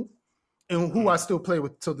cool. And who I still play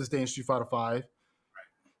with till this day in Street Fighter V. Right.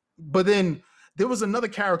 But then there was another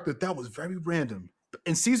character that was very random.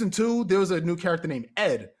 In season 2, there was a new character named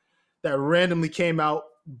Ed that randomly came out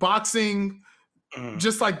boxing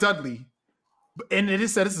just like Dudley. And it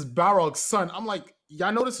said this is Balrog's son. I'm like,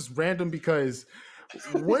 y'all know this is random because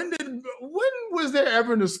when was there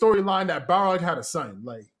ever in the storyline that Balrog had a son?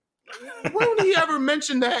 Like, when did he ever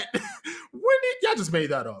mention that? Y'all just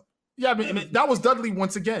made that up? Yeah, I mean, that was Dudley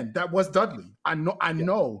once again. That was Dudley. I know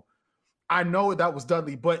that was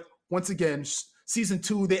Dudley. But once again, season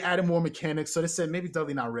 2, they added more mechanics. So they said maybe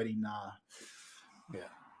Dudley not ready.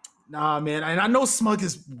 Nah, man. And I know Smug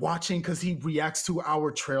is watching because he reacts to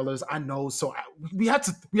our trailers. I know. So we have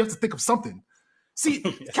to think of something. See,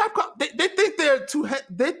 Capcom, they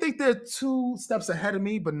think they're 2 steps ahead of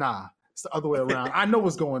me, but nah, it's the other way around. I know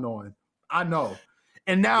what's going on. I know.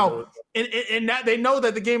 And now, and now they know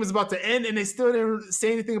that the game is about to end, and they still didn't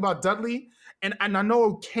say anything about Dudley. And I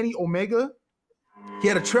know Kenny Omega, he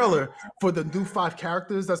had a trailer for the new 5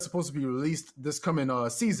 characters that's supposed to be released this coming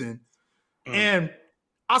season. And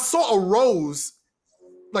I saw a rose,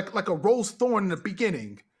 like a rose thorn in the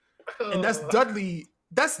beginning. And that's Dudley.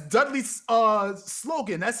 That's Dudley's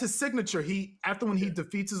slogan. That's his signature. After when he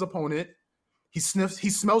defeats his opponent, he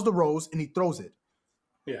smells the rose and he throws it.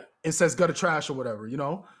 Yeah. And says gutter trash or whatever,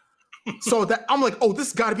 So that I'm like, oh,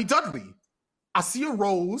 this gotta be Dudley. I see a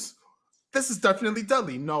rose. This is definitely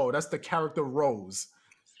Dudley. No, that's the character Rose.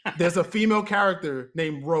 There's a female character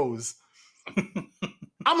named Rose.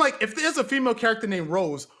 I'm like, if there's a female character named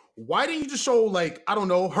Rose, why didn't you just show, like, I don't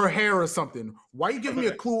know, her hair or something? Why are you giving me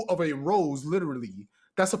a clue of a rose, literally?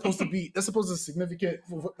 That's supposed to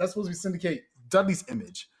syndicate Dudley's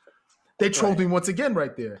image. They trolled me once again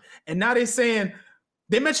right there. And now they're saying,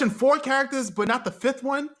 they mentioned 4 characters, but not the 5th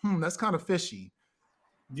one? That's kind of fishy.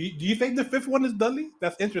 Do you think the 5th one is Dudley?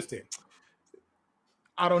 That's interesting.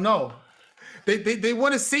 I don't know. They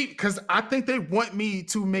want to see, because I think they want me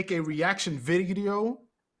to make a reaction video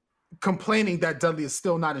complaining that Dudley is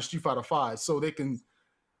still not in Street Fighter V, so they can,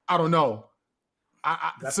 I don't know.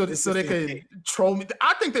 So they can troll me.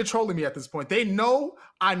 I think they're trolling me at this point. They know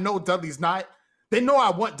I know Dudley's not. They know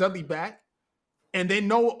I want Dudley back, and they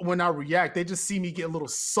know when I react, they just see me get a little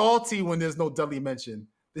salty when there's no Dudley mention.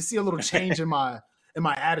 They see a little change in my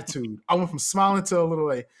attitude. I went from smiling to a little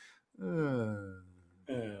like,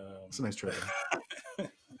 it's a nice trailer.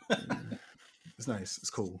 It's nice. It's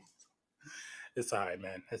cool. It's all right,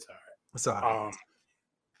 man. It's all right. It's all right.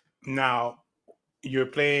 Now, you're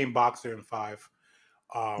playing Boxer in 5.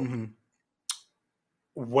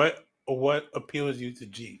 What appeals you to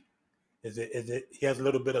G? Is it he has a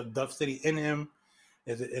little bit of Duff City in him?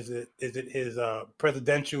 Is it his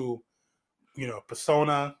presidential,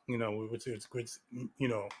 persona? Which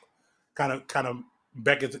kind of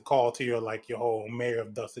beckons a call to your whole mayor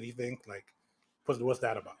of Duff City thing. Like, what's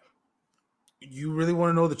that about? You really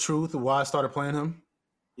want to know the truth of why I started playing him?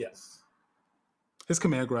 Yes. His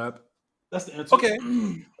command grab. That's the answer. Okay.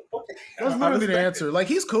 That's literally the answer. Like,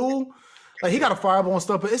 he's cool. Like, he got a fireball and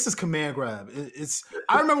stuff, but it's his command grab.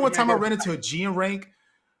 I remember one time I ran into a G in rank,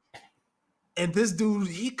 and this dude,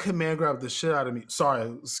 he command grabbed the shit out of me.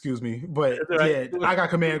 Sorry, excuse me. But yeah, I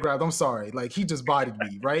got command grabbed. I'm sorry. Like, he just bodied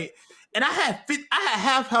me, right? And I had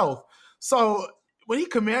half health. So when he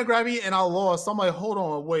command grabbed me and I lost, I'm like, hold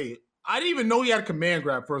on, wait. I didn't even know he had a command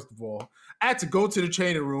grab, first of all. I had to go to the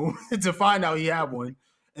training room to find out he had one.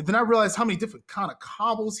 And then I realized how many different kind of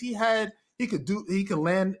combos he had. He could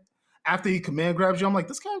land after he command grabs you. I'm like,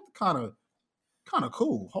 this character kind of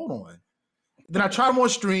cool. Hold on. Then I tried him on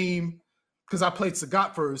stream because I played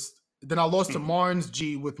Sagat first. Then I lost to Marnes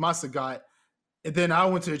G with my Sagat. And then I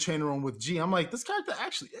went to the training room with G. I'm like, this character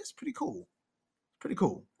actually is pretty cool. Pretty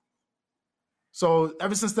cool. So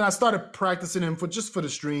ever since then, I started practicing him for the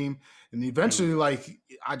stream, and eventually,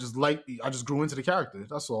 I just grew into the character.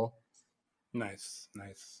 That's all. Nice.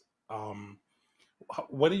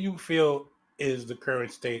 What do you feel is the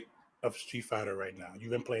current state of Street Fighter right now?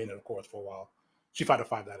 You've been playing it, of course, for a while. Street Fighter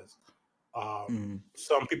V, that is.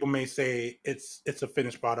 Some people may say it's a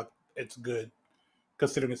finished product. It's good,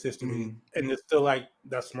 considering its history, and it's still like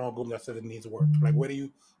that small group that said it needs work. Like, where do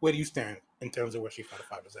you stand in terms of where Street Fighter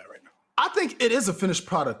V is at right now? I think it is a finished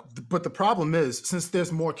product, but the problem is since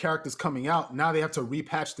there's more characters coming out, now they have to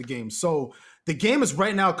repatch the game. So the game is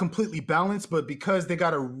right now completely balanced, but because they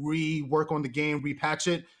got to rework on the game, repatch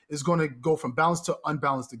it, it's going to go from balanced to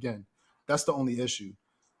unbalanced again. That's the only issue.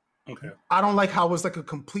 Okay. I don't like how it's like a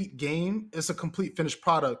complete game. It's a complete finished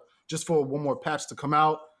product just for one more patch to come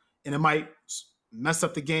out, and it might mess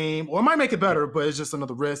up the game or it might make it better, but it's just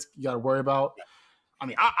another risk you got to worry about. I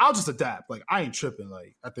mean, I'll just adapt. Like, I ain't tripping.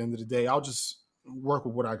 Like, at the end of the day, I'll just work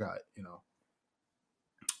with what I got, you know.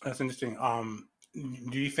 That's interesting.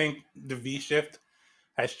 Do you think the V shift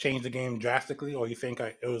has changed the game drastically, or you think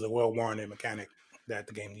it was a well-warranted mechanic that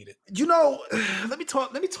the game needed? You know, let me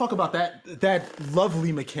talk about that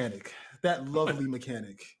lovely mechanic. That lovely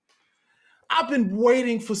mechanic. I've been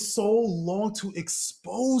waiting for so long to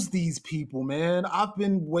expose these people, man. I've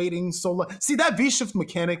been waiting so long. See, that V shift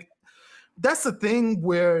mechanic, that's the thing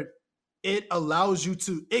where it allows you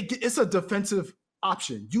to, it's a defensive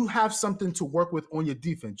option. You have something to work with on your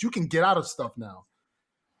defense. You can get out of stuff now.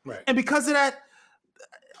 Right. And because of that,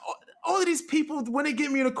 all of these people, when they get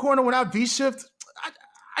me in a corner when I V-shift,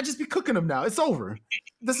 I just be cooking them now. It's over.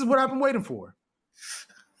 This is what I've been waiting for.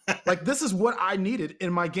 Like, this is what I needed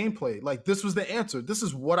in my gameplay. Like, this was the answer. This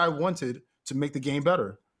is what I wanted to make the game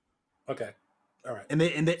better. Okay. All right. And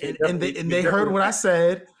they heard what I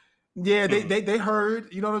said. Yeah, they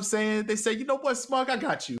heard, you know what I'm saying? They said, you know what, Smug, I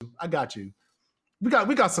got you. We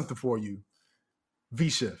got something for you.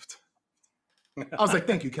 V-shift. I was like,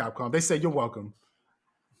 thank you, Capcom. They said, you're welcome.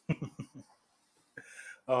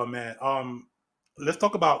 Oh man. Let's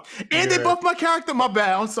talk about they buffed my character. My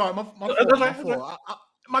bad. I'm sorry. My fault.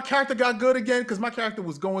 My character got good again because my character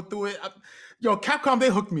was going through it. Capcom, they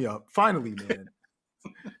hooked me up. Finally, man.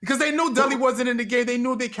 Because they knew Dudley wasn't in the game. They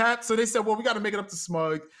knew they capped. So they said, well, we got to make it up to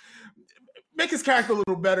Smug. Make his character a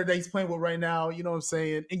little better that he's playing with right now. You know what I'm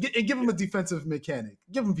saying? And give him a defensive mechanic.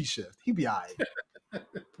 Give him V-shift. He'll be all right.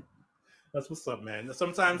 That's what's up, man.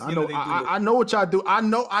 Sometimes I know what y'all do. I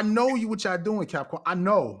know what y'all doing, Capcom. I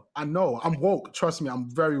know. I'm woke. Trust me, I'm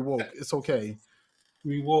very woke. It's okay.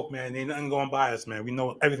 We woke, man. Ain't nothing going by us, man. We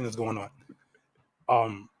know everything that's going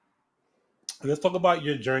on. Let's talk about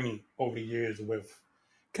your journey over the years with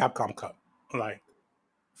Capcom Cup. Like,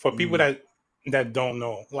 for people that don't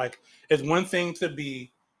know, like, it's one thing to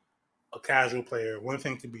be a casual player, one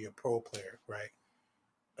thing to be a pro player, right?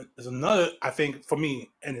 There's another, I think, for me,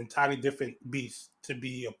 an entirely different beast to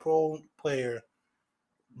be a pro player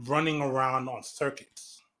running around on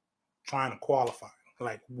circuits trying to qualify.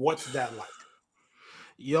 Like, what's that like?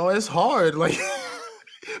 Yo, it's hard. Like,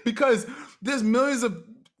 because there's millions of,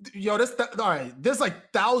 all right, there's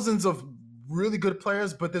like thousands of really good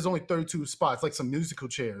players, but there's only 32 spots, like some musical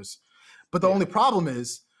chairs. But the only problem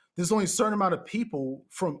is there's only a certain amount of people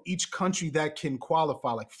from each country that can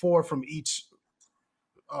qualify, like 4 from each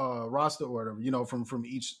roster or whatever, from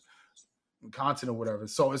each continent or whatever.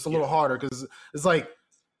 So it's a little harder because it's like,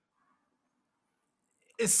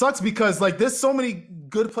 it sucks because like there's so many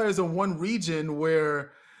good players in one region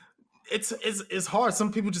where it's hard.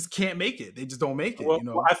 Some people just can't make it. They just don't make it.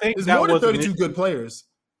 Well, I think there's more than 32 good players.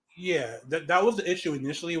 Yeah, that was the issue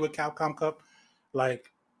initially with Capcom Cup.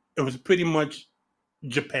 Like, it was pretty much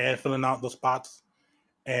Japan filling out the spots,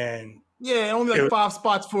 and only like 5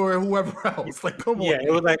 spots for whoever else. Like, come on. Yeah,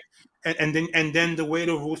 it was like, and then the way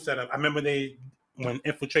the rules set up. I remember when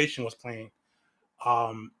Infiltration was playing,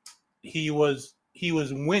 he was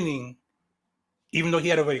winning, even though he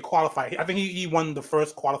had already qualified. I think he won the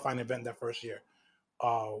first qualifying event that first year,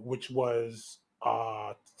 which was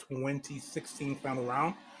 2016 final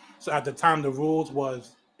round. So at the time, the rules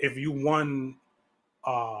was if you won,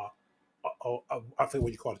 I forget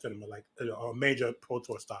what you call it, tournament, like a major Pro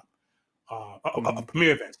Tour stop, a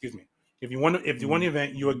premier event. Excuse me. If you won the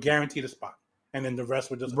event, you were guaranteed a spot, and then the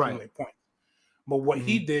rest would just accumulate points. But what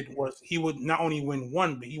he did was he would not only win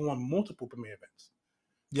one, but he won multiple premier events.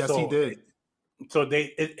 Yes, he did. So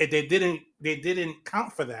they didn't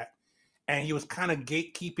count for that, and he was kind of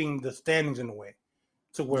gatekeeping the standings in a way,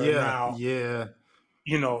 to where now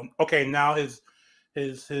okay, now his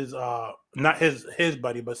not his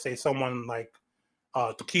buddy, but say someone like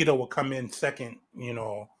Takedo will come in second,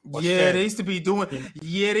 they used to be doing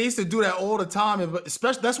they used to do that all the time, but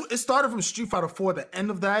especially that's what it started from Street Fighter 4, the end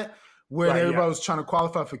of that, where everybody was trying to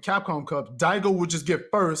qualify for Capcom Cup. Daigo would just get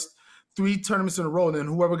first 3 tournaments in a row, and then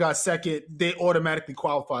whoever got second, they automatically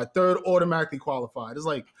qualified. Third, automatically qualified. It's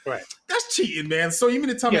like, that's cheating, man. So you mean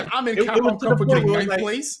to tell me I'm in Capcom Cup for getting 9th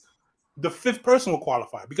place? The 5th person will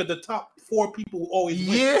qualify because the top 4 people will always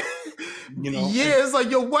win. It's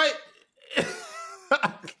like, yo, what?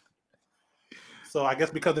 So I guess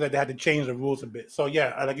because of that, they had to change the rules a bit. So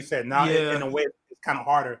yeah, like you said, now Yeah. in a way it's kind of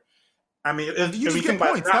harder. I mean, You if just you get think about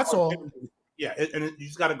it, points. it's not That's all. objectively- Yeah, you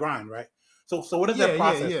just got to grind, right? So what is Yeah, that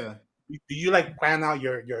process? yeah. Do you like plan out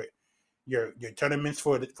your tournaments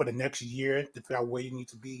for the next year to figure out where you need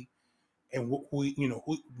to be and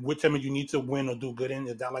which tournament you need to win or do good in?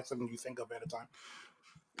 Is that like something you think of at a time?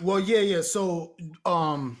 Well, yeah. So,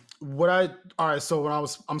 I'm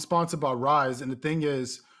sponsored by Rise, and the thing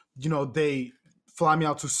is, they fly me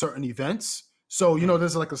out to certain events. So,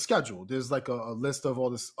 there's like a schedule. There's like a list of all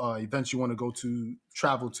this events you want to go to,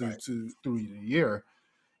 travel to, Right. through the year,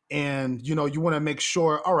 and you want to make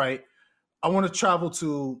sure. All right, I want to travel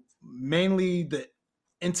to mainly the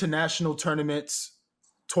international tournaments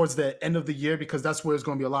towards the end of the year because that's where there's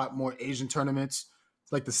going to be a lot more Asian tournaments,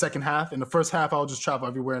 like the second half. In the first half, I'll just travel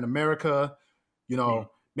everywhere in America,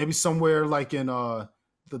 maybe somewhere like in the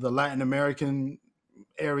Latin American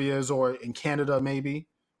areas or in Canada, maybe.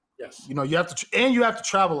 Yes. You have to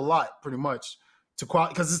travel a lot, pretty much, to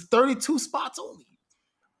qualify because it's 32 spots only.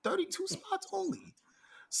 32 spots only.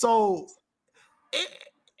 So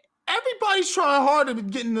everybody's trying hard to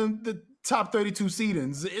get in the top 32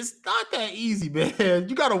 seedings. It's not that easy, man.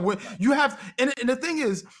 You got to win. You have, and the thing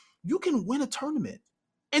is, you can win a tournament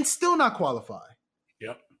and still not qualify.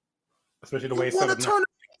 Yep. Especially the way it's won set a up now. tournament,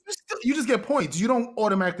 you just get points. You don't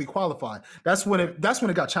automatically qualify. That's when it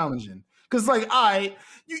got challenging. Because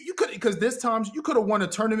you could, because there's times you could have won a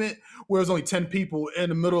tournament where it was only 10 people in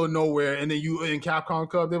the middle of nowhere, and then you in Capcom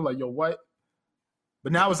Cup, they were like, yo, what?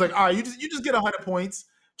 But now it's like, all right, you just get 100 points,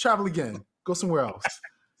 travel again, go somewhere else.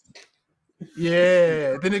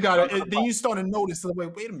 Yeah. Then then you start to notice,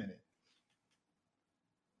 wait a minute.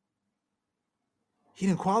 He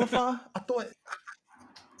didn't qualify? I thought.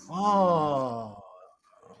 Oh.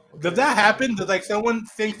 Does that happen? Does like someone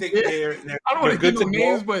think that they're I don't want to good get no to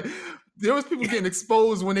names, go? but there was people getting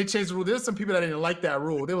exposed when they changed the rule. There's some people that didn't like that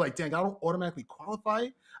rule. They were like, dang, I don't automatically qualify.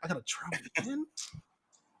 I gotta travel again.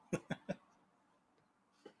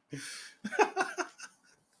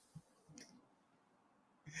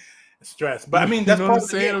 Stress. But I mean that's part of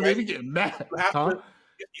the game. Maybe Right? getting mad.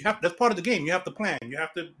 You have that's part of the game. You have to plan. You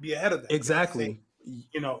have to be ahead of that. Exactly.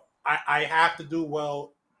 I have to do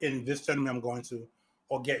well in this tournament I'm going to,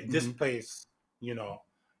 or get this place,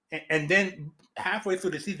 and then halfway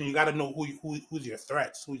through the season, you got to know who's your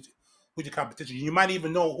threats, who's your competition. You might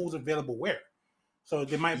even know who's available where. So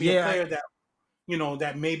there might be a player that,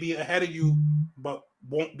 that may be ahead of you, but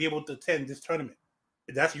won't be able to attend this tournament.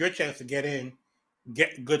 That's your chance to get in,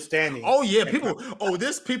 get good standing. Oh yeah,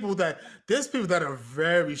 there's people that are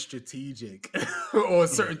very strategic on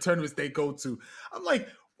certain tournaments they go to. I'm like,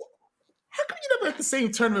 how come you never at the same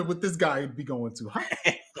tournament with this guy be going to? How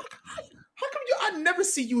come I never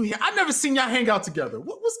see you here? I never seen y'all hang out together.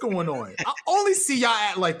 What's going on? I only see y'all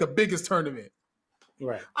at like the biggest tournament.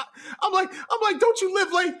 Right. I'm like, don't you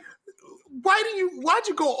live like? Why'd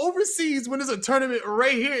you go overseas when there's a tournament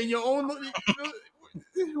right here in your own?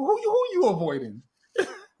 Who you avoiding?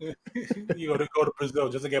 You go to Brazil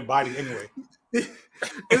just to get bodied anyway.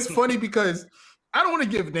 It's funny because I don't want to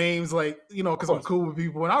give names, because I'm cool with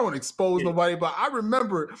people and I don't want to expose nobody. But I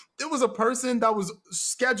remember there was a person that was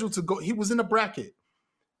scheduled to go. He was in a bracket,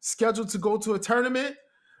 scheduled to go to a tournament.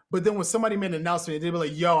 But then when somebody made an announcement, they were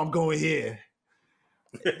like, "Yo, I'm going here."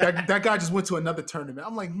 that guy just went to another tournament.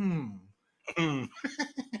 I'm like,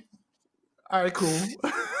 All right, cool.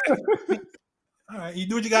 All right, you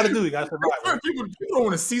do what you got to do. You got to survive. Right? People don't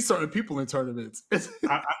want to see certain people in tournaments.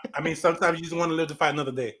 I mean, sometimes you just want to live to fight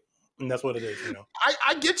another day, and that's what it is.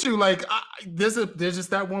 I get you. Like, there's just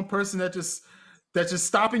that one person that's just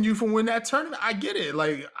stopping you from winning that tournament. I get it.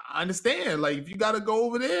 Like, I understand. Like, if you got to go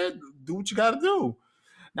over there, do what you got to do.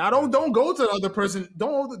 Now, don't go to the other person.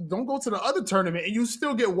 Don't go to the other tournament, and you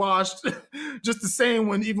still get washed just the same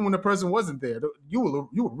even when the person wasn't there. You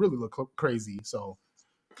would really look crazy. So.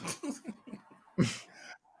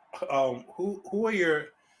 Who are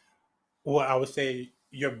I would say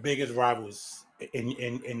your biggest rivals in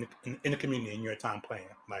the community in your time playing?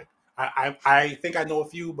 Like I think I know a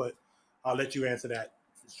few, but I'll let you answer that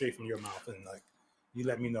straight from your mouth, and like you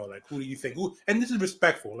let me know, like, who do you think? And this is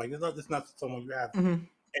respectful. Like it's not someone you have any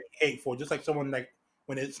hate for. Just like someone like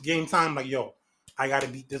when it's game time, like, yo, I got to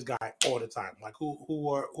beat this guy all the time. Like who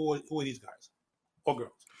are these guys or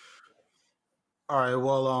girls? All right.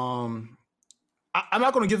 Well, I'm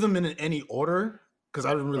not going to give them in any order because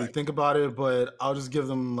I didn't really think about it, but I'll just give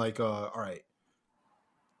them all right.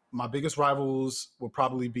 My biggest rivals will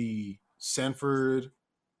probably be Sanford.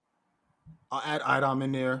 I'll add Idom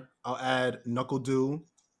in there. I'll add Knuckle Dew.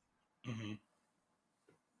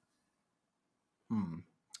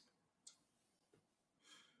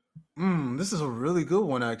 This is a really good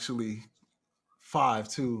one, actually. 5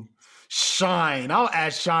 too. Shine. I'll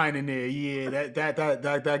add Shine in there. Yeah,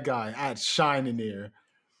 that guy. Add Shine in there.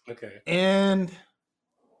 Okay. And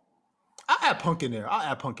I'll add Punk in there. I'll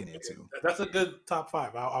add Punk in there too. That's a good top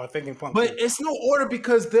 5. I was thinking Punk. But too. it's no order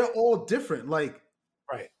because they're all different. Like,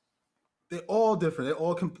 Right. they're all different. They're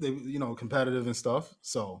all competitive and stuff.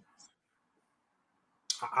 So,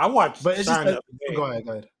 I watched but it's Shine just the other day.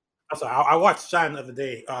 go ahead. I'm sorry, I watched Shine the other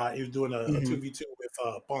day. He was doing a Mhm. 2v2 with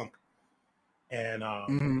Punk, and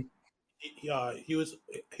Mhm. he was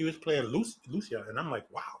playing Lucia, and I'm like,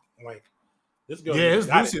 wow, I'm like this girl. Yeah, his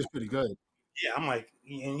got Lucy it. is pretty good. Yeah, I'm like,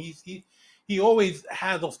 and he always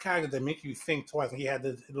had those characters that make you think twice. And he had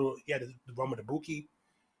the one with the Buki,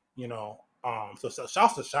 you know. So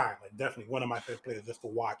shouts to Shine, like definitely one of my favorite players just to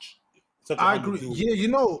watch. Such a I humble agree. dude.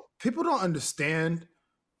 Yeah, people don't understand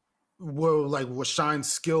what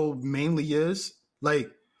Shine's skill mainly is.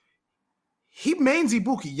 Like, he mains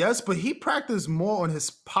Ibuki, yes, but he practiced more on his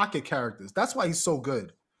pocket characters. That's why he's so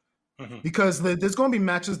good. Mhm. Because there's going to be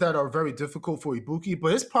matches that are very difficult for Ibuki,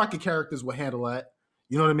 but his pocket characters will handle that.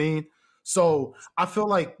 You know what I mean? So I feel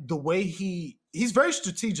like the way he's very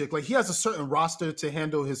strategic. Like, he has a certain roster to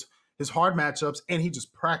handle his hard matchups, and he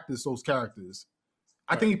just practiced those characters.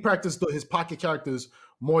 I think he practiced his pocket characters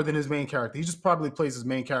more than his main character. He just probably plays his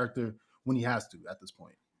main character when he has to at this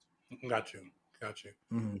point. Got you.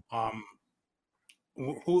 Mm-hmm.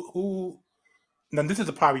 Who? Now this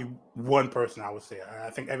is probably one person I would say. I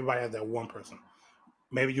think everybody has that one person.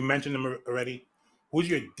 Maybe you mentioned them already. Who's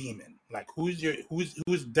your demon? Like who's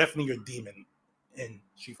definitely your demon in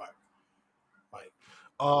Street Fighter?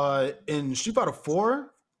 Like In Street Fighter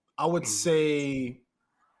 4, I would say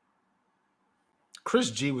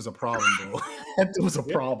Chris G was a problem, bro. That was a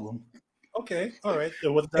problem. Okay, all right.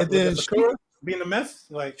 So was And then Sakura being a mess?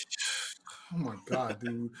 Like, oh my god,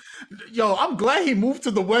 dude. Yo, I'm glad he moved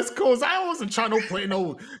to the West Coast. I wasn't trying to play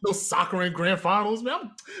no soccer in grand finals,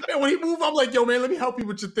 man. When he moved, I'm like, yo, man, let me help you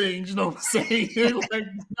with your things. You know what I'm saying? Like,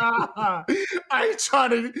 nah, I ain't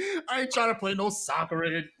trying to play no soccer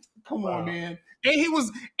in it. Come on, man. And he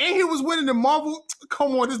was winning the Marvel.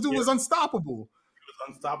 Come on, this dude was unstoppable. He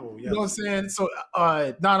was unstoppable. Yes. You know what I'm saying? So,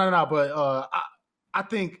 no. But I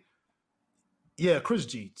think, yeah, Chris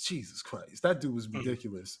G. Jesus Christ, that dude was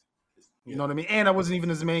ridiculous. You know what I mean? And that wasn't even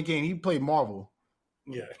his main game. He played Marvel.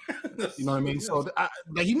 Yeah. You know what I mean? So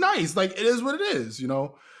he's nice. Like, it is what it is, you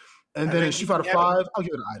know? And then in Street Fighter 5, I'll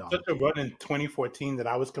give it an such a run in 2014 that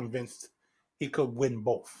I was convinced he could win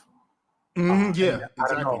both. Yeah, exactly. I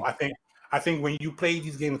exactly. don't know. I think when you play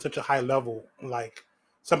these games at such a high level, like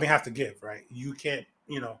something has to give, right? You can't,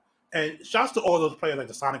 and shouts to all those players like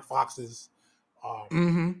the Sonic Foxes,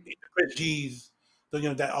 Chris G's,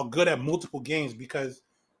 that are good at multiple games, because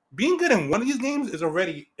being good in one of these games is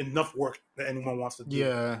already enough work that anyone wants to do.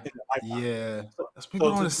 Yeah. In their lifetime. That's people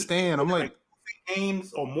don't understand. I'm like,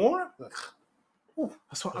 games or more.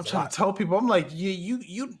 That's what I'm trying to tell people. I'm like, yeah,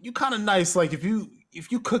 you kind of nice. Like, if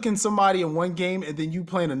you cooking somebody in one game and then you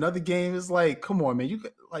playing another game, it's like, come on, man, you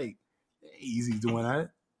like easy doing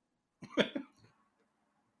that.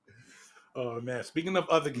 Oh man! Speaking of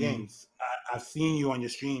other games, I've seen you on your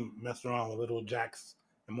stream mess around with Little Jax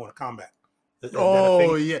and Mortal Kombat.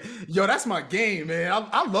 Oh yeah, yo, that's my game, man.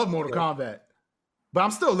 I love Mortal Kombat, but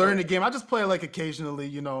I'm still learning the game. I just play it like occasionally,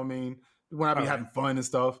 you know what I mean, when I be having fun and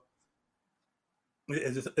stuff.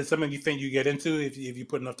 Is it something you think you get into if you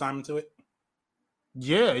put enough time into it?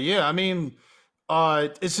 Yeah. I mean,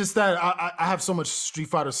 it's just that I have so much Street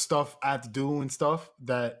Fighter stuff I have to do and stuff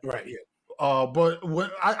that but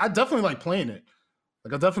I definitely like playing it.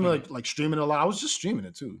 Like, I definitely like streaming it a lot. I was just streaming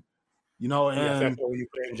it too, and that's what you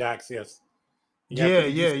playing Jax, yes.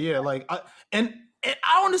 Yeah. Like, I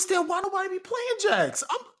don't understand why nobody be playing Jax.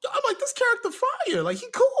 I'm like, this character fire. Like, he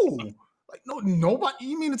cool. Like, nobody.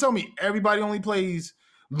 You mean to tell me everybody only plays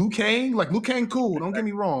Liu Kang? Like, Liu Kang cool. Don't get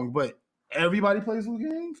me wrong, but everybody plays Liu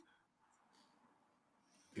Kang.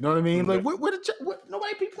 You know what I mean? Like, what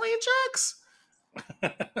nobody be playing Jax?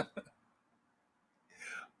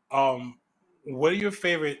 What are your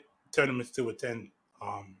favorite tournaments to attend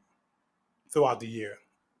throughout the year?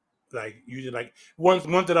 Like, usually, like ones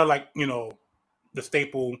that are like, the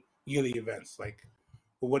staple yearly events. Like,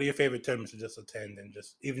 what are your favorite tournaments to just attend, and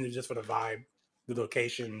just even just for the vibe, the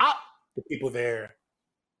location, the people there?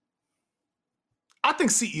 I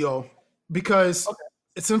think CEO, because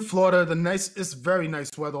it's in Florida. It's very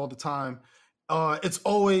nice weather all the time. It's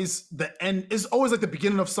always the end. It's always like the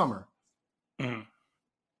beginning of summer, and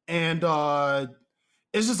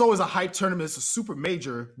it's just always a hype tournament. It's a super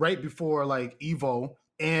major right before like Evo,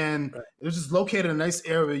 and it's just located in a nice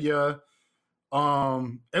area.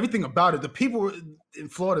 Everything about it. The people in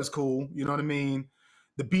Florida is cool. You know what I mean?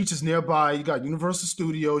 The beach is nearby. You got Universal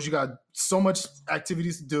Studios. You got so much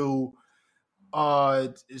activities to do.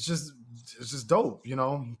 It's just dope. You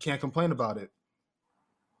know, you can't complain about it.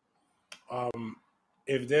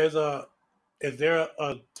 Is there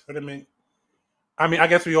a tournament? I mean, I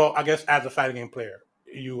guess as a fighting game player,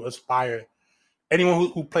 you aspire.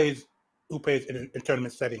 Anyone who plays in a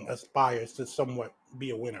tournament setting aspires to somewhat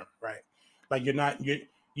be a winner, right? Like you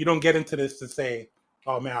don't get into this to say,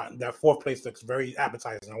 oh man, that fourth place looks very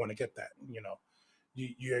appetizing. I want to get that. You know,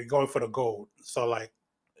 you're going for the gold. So like,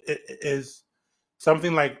 it is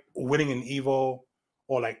something like winning an Evo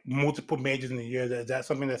or like multiple majors in a year. Is that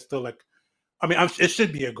something that's still like? I mean, it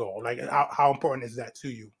should be a goal. Like, how important is that to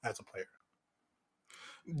you as a player?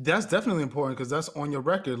 That's definitely important because that's on your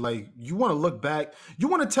record. Like, you want to look back. You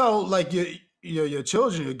want to tell like your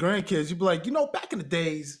children, your grandkids. You be like, you know, back in the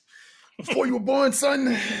days before you were born, son,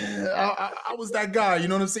 I was that guy. You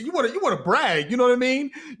know what I'm saying? You want to brag. You know what I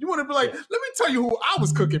mean? You want to be like, let me tell you who I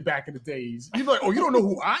was cooking back in the days. You be like, oh, you don't know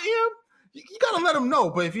who I am? You gotta let them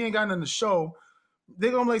know. But if you ain't got nothing to show,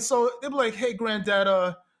 they're gonna be like, so they'll be like, hey,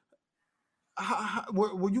 granddad,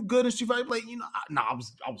 were you good in Street Fighter? Like, you know, I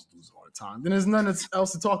was losing all the time. Then there's nothing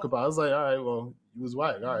else to talk about. I was like, all right, well, you was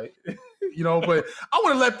right, all right, you know. But I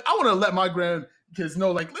want to let my grandkids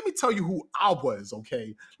know, like, let me tell you who I was.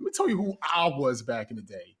 Okay, let me tell you who I was back in the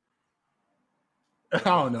day. I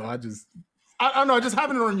don't know. I don't know. Just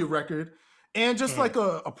having it on your record and just like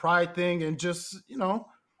a pride thing, and just, you know,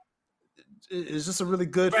 it's just a really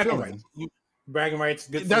good bragging feeling. Rights. Bragging rights.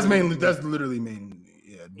 That's literally main.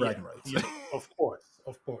 Yeah, bragging rights. Yeah, of course.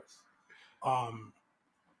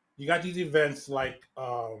 You got these events like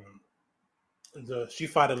the Street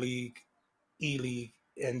Fighter League, E-League,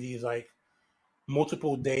 and these like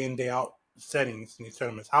multiple day in, day out settings in these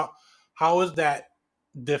tournaments. How is that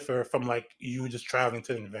differ from like you just traveling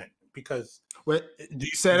to an event? Because do you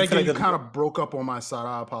say that again? You kind of broke up on my side.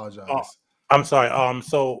 I apologize. I'm sorry.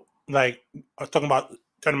 So like I was talking about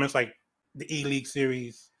tournaments like the E-League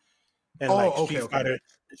series and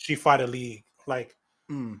Street Fighter League. Like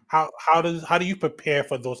how do you prepare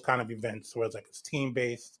for those kind of events where it's like it's team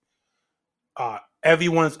based?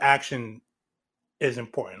 Everyone's action is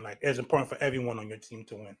important. Like it's important for everyone on your team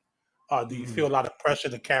to win. Do you feel a lot of pressure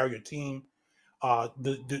to carry your team? As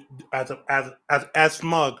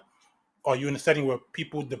Smug, are you in a setting where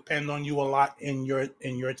people depend on you a lot in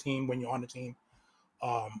your team when you're on the team?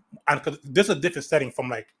 And because this is a different setting from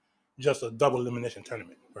like just a double elimination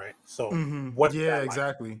tournament, right? So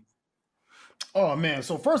exactly. Oh man,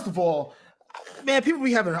 so first of all, man, people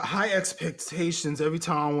be having high expectations every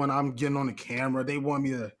time when I'm getting on the camera. They want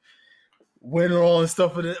me to win it all and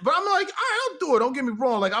stuff with it. But I'm like, all right, I'll do it. Don't get me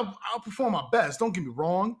wrong. Like I'll perform my best. Don't get me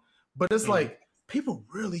wrong. But it's like people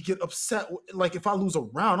really get upset. Like if I lose a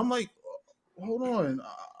round, I'm like, hold on.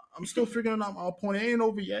 I'm still figuring out my opponent. Ain't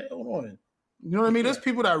over yet. Hold on. You know what I mean? There's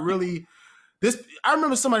people that really I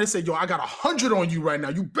remember somebody said, yo, I got 100 on you right now.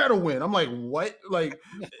 You better win. I'm like, what? Like,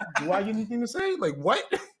 do I get anything to say? Like, what?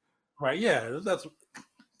 Right, yeah.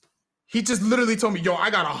 He just literally told me, yo,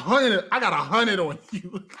 I got 100 on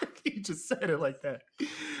you. He just said it like that.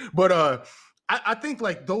 But I think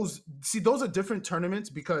like those are different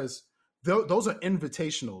tournaments because those are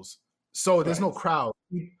invitationals. So there's no crowd.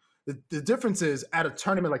 The difference is at a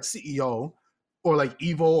tournament like CEO or like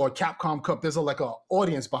Evo or Capcom Cup, there's like a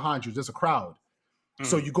audience behind you. There's a crowd.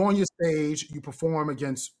 So you go on your stage, you perform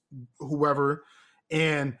against whoever,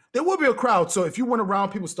 and there will be a crowd. So if you went around,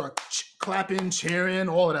 people start clapping, cheering,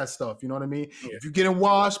 all of that stuff. You know what I mean? Yeah. If you get in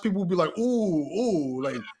washed, people will be like, ooh,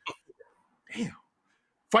 like, damn,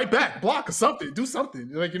 fight back, block or something, do something.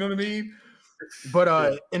 Like, you know what I mean?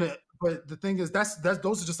 But but the thing is,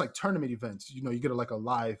 those are just like tournament events. You know, you get like a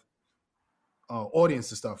live audience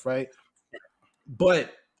and stuff, right?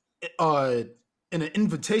 But in an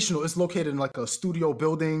invitational, it's located in like a studio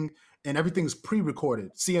building and everything's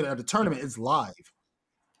pre-recorded. See, at the tournament, it's live.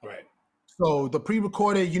 Right. So the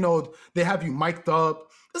pre-recorded, you know, they have you mic'd up.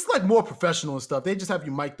 It's like more professional and stuff. They just have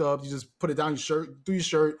you mic'd up. You just put it down your shirt, through your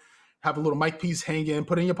shirt, have a little mic piece hanging,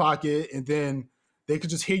 put it in your pocket, and then they could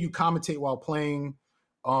just hear you commentate while playing.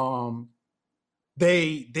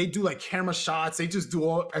 They do like camera shots. They just do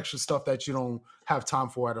all extra stuff that you don't have time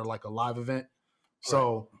for at like a live event.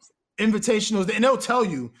 So invitationals, and they'll tell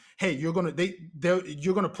you, hey, you're gonna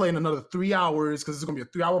play in another 3 hours because it's gonna be a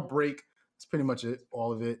 3-hour break. That's pretty much it,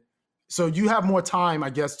 all of it. So you have more time,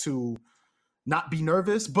 I guess, to not be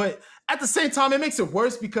nervous. But at the same time, it makes it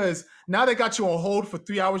worse because now they got you on hold for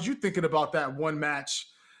 3 hours. You're thinking about that one match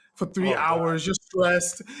for 3 hours. God. You're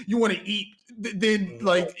stressed. You want to eat. Then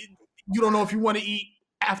like you don't know if you want to eat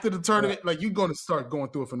after the tournament. Like you're going to start going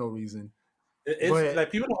through it for no reason. It's But,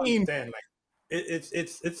 like people don't I mean- understand. Like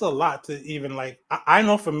it's a lot to even like. I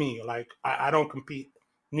know for me, like I don't compete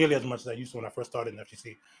nearly as much as I used to when I first started in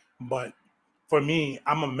FGC. But for me,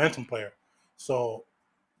 I'm a mental player, so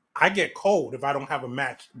I get cold if I don't have a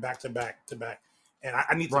match back to back, and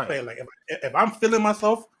I need to Right. play. Like if I'm feeling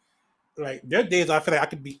myself, like there are days I feel like I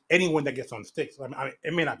could beat anyone that gets on the sticks. I mean,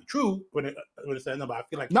 it may not be true when it says no, but I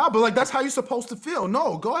feel like Nah, but like that's how you're supposed to feel.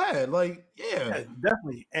 No, go ahead. Like, yeah,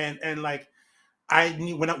 definitely. And like I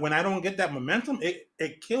need when I don't get that momentum,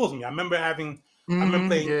 it kills me. I remember playing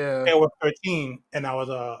Air 13, and I was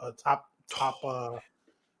a top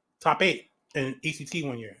 8 in ECT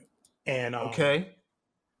one year, and okay.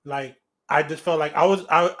 like I just felt like I wanted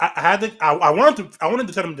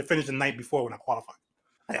to tell them to finish the night before when I qualified.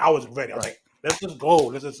 Like, I was ready. I was like, let's just go.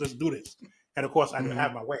 Let's do this. And of course, I didn't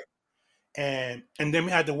have my way. And then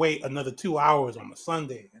we had to wait another 2 hours on a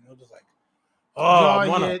Sunday, and it was just like, I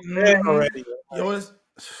want to bed already.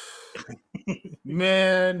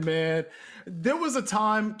 Man, there was a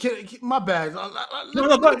time. My bad. Let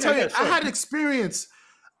me tell you, I had an experience.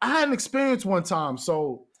 I had an experience one time.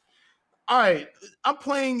 So, all right, I'm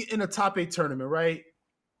playing in a top 8 tournament, right?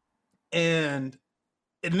 And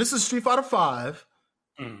this is Street Fighter 5.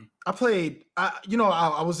 I played.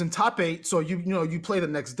 I was in top 8, so you play the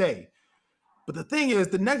next day. But the thing is,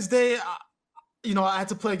 the next day, I had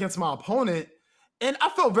to play against my opponent, and I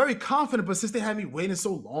felt very confident. But since they had me waiting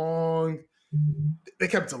so long, they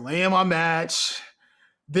kept delaying my match.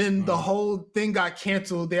 Then the whole thing got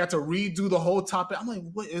canceled. They had to redo the whole topic. I'm like,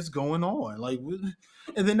 what is going on? Like,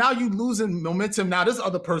 and then now you losing momentum. Now this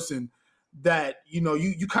other person that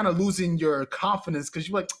you kind of losing your confidence because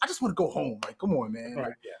you're like, I just want to go home. Like, come on, man. Right,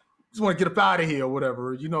 like, just want to get up out of here or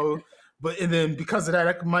whatever, But and then because of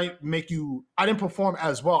that might make you. I didn't perform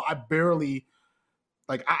as well. I barely.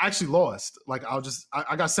 Like I actually lost. Like I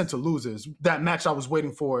got sent to losers. That match I was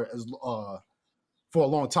waiting for for a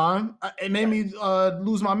long time. It made me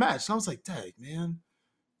lose my match. And I was like, dang, man.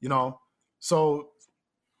 So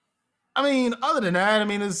I mean, other than that, I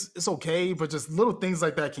mean, it's okay, but just little things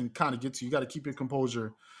like that can kind of get to you. You got to keep your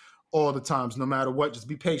composure all the times, no matter what. Just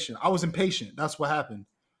be patient. I was impatient. That's what happened.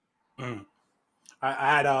 I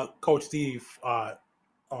had Coach Steve a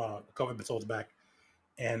couple episodes back,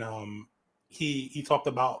 and he talked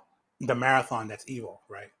about the marathon that's Evo,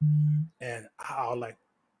 right? And how like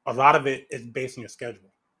a lot of it is based on your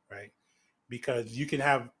schedule, right? Because you can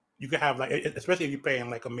have like, especially if you're playing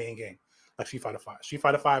like a main game like Street Fighter 5. Street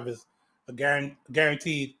Fighter 5 is a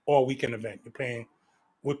guaranteed all weekend event.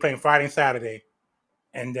 We're playing Friday and Saturday,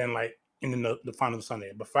 and then like the final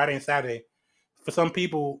Sunday. But Friday and Saturday, for some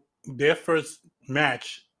people, their first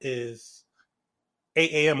match is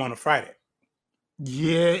 8 a.m. on a Friday.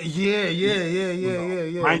 Yeah. Mind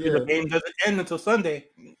you, the game doesn't end until Sunday.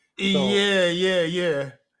 So,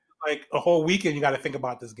 yeah. Like a whole weekend, you got to think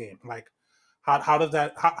about this game. Like, how does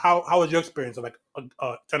that? How was your experience of like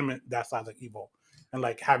a tournament that size like Evo, and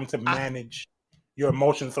like having to manage your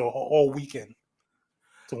emotions for a whole weekend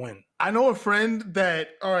to win? I know a friend that.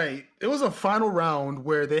 All right, it was a final round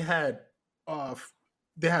where they had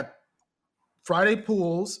Friday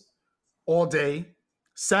pools all day,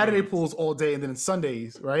 Saturday pools all day, and then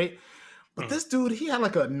Sundays, right? But this dude, he had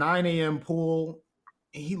like a 9 a.m. pool,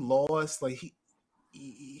 and he lost. Like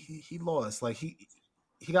he lost. Like he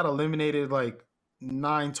got eliminated like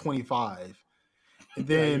 9:25, and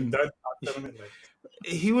then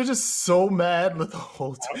he was just so mad the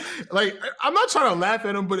whole time. Like I'm not trying to laugh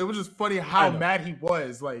at him, but it was just funny how mad he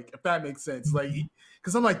was. Like if that makes sense. Like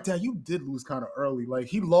because I'm like, Dad, you did lose kind of early. Like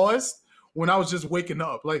he lost when I was just waking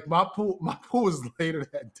up. Like my pool was later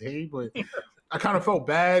that day, but I kind of felt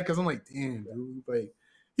bad because I'm like, damn, dude. Like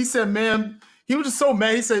he said, man, he was just so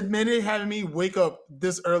mad. He said, man, they having me wake up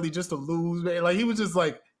this early just to lose, man. Like he was just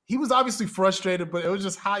like, he was obviously frustrated, but it was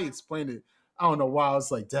just how he explained it. I don't know why. I was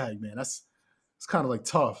like, dang, man, it's kind of like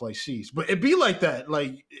tough, like sheesh. But it be like that.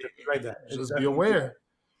 Like just be aware.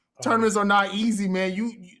 Tournaments are not easy, man.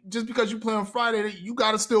 You just because you play on Friday, you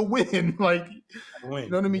gotta still win. Like you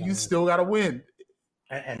know what I mean? You still gotta win.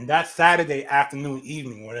 And that Saturday afternoon,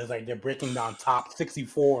 evening, where it's like they're breaking down top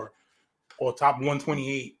 64 or top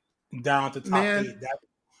 128 down to top 8, that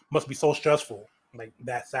must be so stressful. Like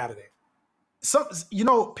that Saturday.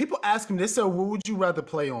 People ask me. They said, "What would you rather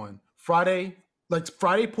play on Friday? Like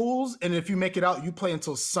Friday pools, and if you make it out, you play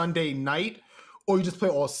until Sunday night, or you just play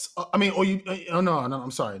all? No.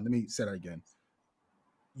 I'm sorry. Let me say that again.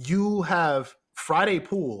 You have Friday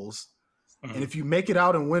pools, and if you make it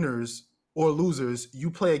out in winners or losers,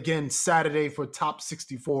 you play again Saturday for top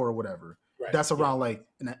 64 or whatever. Right. That's around like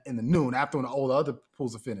in the noon after when all the other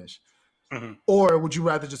pools are finished. Mm-hmm. Or would you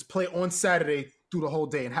rather just play on Saturday through the whole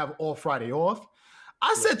day and have all Friday off?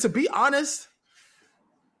 I said, to be honest,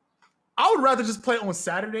 I would rather just play on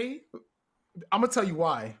Saturday. I'm gonna tell you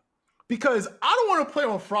why. Because I don't want to play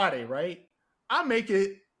on Friday, right? I make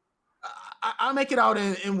it out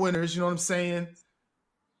in winners, you know what I'm saying?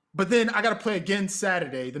 But then I gotta play again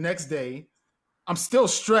Saturday, the next day. I'm still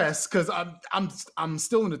stressed because I'm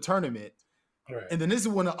still in the tournament. Right. And then this is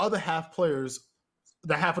when the other half of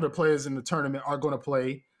the players in the tournament are gonna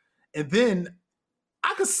play. And then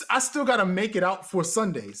I still gotta make it out for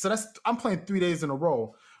Sunday. So I'm playing 3 days in a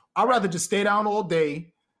row. I'd rather just stay down all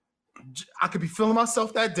day. I could be feeling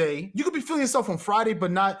myself that day. You could be feeling yourself on Friday,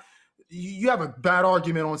 but not. You have a bad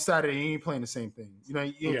argument on Saturday. You ain't playing the same thing. You know,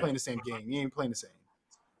 you ain't playing the same game. You ain't playing the same.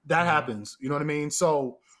 That happens. You know what I mean?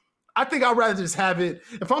 So I think I'd rather just have it.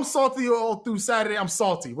 If I'm salty all through Saturday, I'm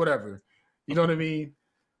salty. Whatever. You know what I mean?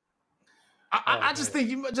 I just think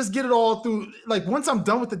you just get it all through. Like once I'm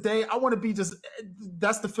done with the day, I want to be just.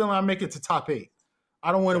 That's the feeling I make it to top 8.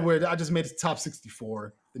 I don't want to wear. I just made it to top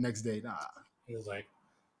 64 the next day. Nah. He was like,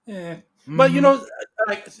 yeah. But you know,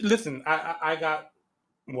 like, listen, I got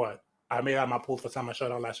what I made out of my pool for time I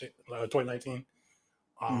shut out last year, 2019.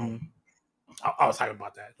 I was hyped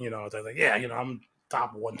about that. You know, I was like, yeah, you know, I'm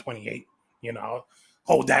top 128. You know,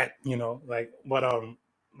 hold that. You know, like, but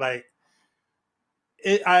like,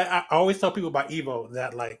 I always tell people about Evo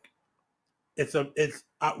that like, it's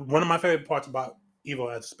one of my favorite parts about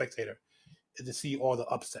Evo as a spectator is to see all the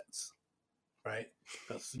upsets, right?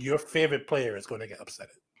 Because your favorite player is going to get upset.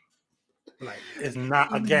 Like, it's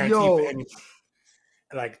not a guarantee for anything.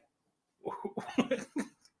 Like,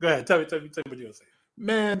 go ahead, tell me what you were saying.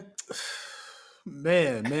 Man.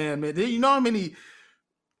 You know how many?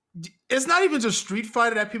 It's not even just Street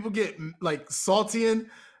Fighter that people get like salty in,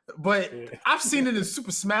 but I've seen it in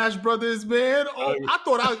Super Smash Brothers, man. I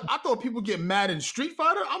thought people get mad in Street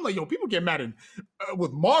Fighter. I'm like, yo, people get mad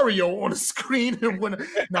with Mario on the screen. No,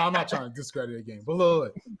 I'm not trying to discredit the game, but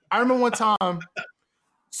look, I remember one time.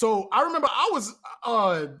 So I remember I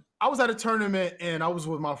was at a tournament and I was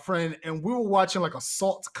with my friend and we were watching like a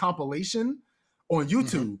Salt compilation on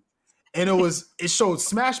YouTube. And it showed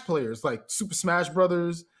Smash players like Super Smash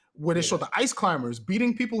Brothers, where they showed the Ice Climbers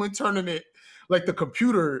beating people in tournament, like the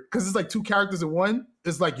computer, because it's like 2 characters in one.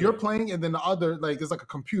 It's like you're playing, and then the other, like, it's like a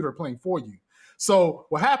computer playing for you. So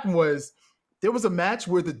what happened was there was a match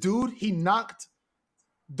where the dude, he knocked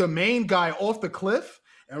the main guy off the cliff,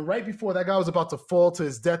 and right before that guy was about to fall to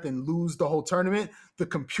his death and lose the whole tournament, the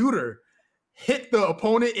computer hit the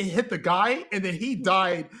opponent, it hit the guy, and then he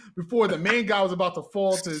died before the main guy was about to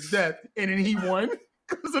fall to his death, and then he won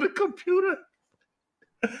because of the computer.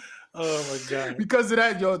 Oh my God. Because of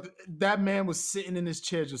that, yo, that man was sitting in his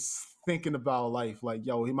chair just thinking about life. Like,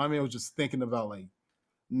 yo, my man was just thinking about like,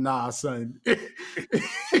 nah, son.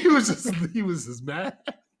 he was just mad.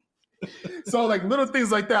 So like little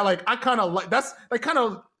things like that, like I kind of like that kind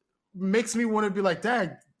of makes me want to be like,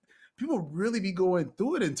 dang, people really be going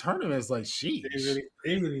through it in tournaments. Like, sheesh.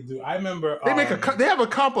 They really do. I remember they have a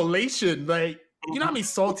compilation. Like, you know how many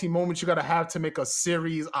salty moments you gotta have to make a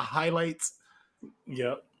series, a highlights.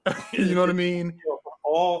 Yep. You know what I mean?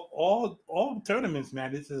 All tournaments,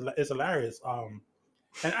 man. It's hilarious.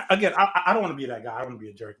 And again, I don't want to be that guy. I don't want to be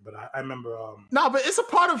a jerk, but I remember. No, but it's a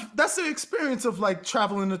part of that's the experience of like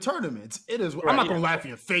traveling to tournaments. It is. Right, I'm not gonna laugh in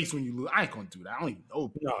your face when you lose. I ain't gonna do that. I don't even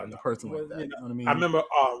know the person like that. You know what I mean? I remember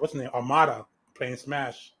what's his name, Armada playing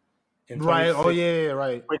Smash. Right. Oh yeah.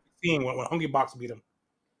 Right. 2016 when Hungrybox beat him,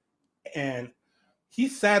 and he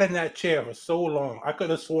sat in that chair for so long. I could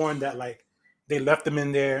have sworn that like they left him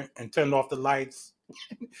in there and turned off the lights.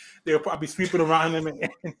 They were probably sweeping around him,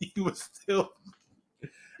 and he was still.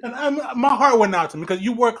 And my heart went out to him because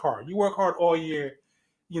you work hard. You work hard all year,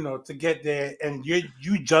 you know, to get there, and you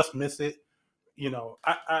just miss it. You know,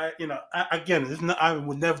 I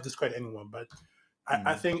would never discredit anyone, but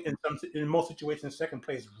I think in most situations, second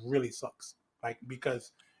place really sucks. Like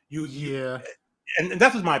because and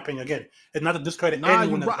that's just my opinion. Again, it's not to discredit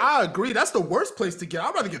anyone. I agree. That's the worst place to get.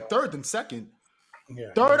 I'd rather get third than second. Yeah.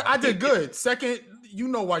 Third, I did good. Second, you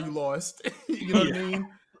know why you lost. You know what I mean?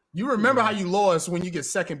 You remember how you lost when you get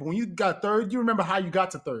second, but when you got third, you remember how you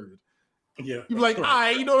got to third. Yeah. You're like, all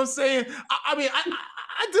right, you know what I'm saying? I mean,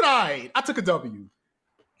 I did all right. I took a W.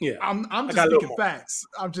 Yeah. I'm just speaking facts.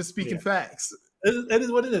 I'm just speaking facts. It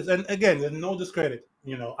is what it is. And again, there's no discredit.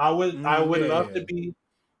 You know, I would love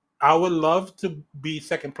to be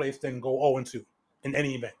second place, then go 0-2 in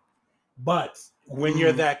any event. But when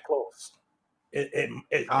you're that close, it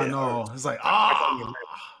I know. It's like,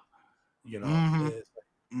 you know.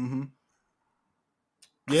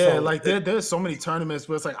 Yeah, So like there's so many tournaments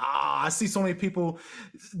where it's like, I see so many people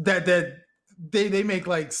that they make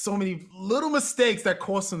like so many little mistakes that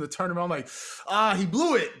cost them the tournament. I'm like, he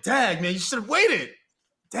blew it. Dag, man, you should have waited.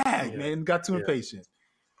 Dag, Yeah. man, got too Yeah. impatient.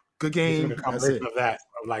 Good you game. make a That's combination it. of that,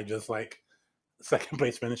 of like just like second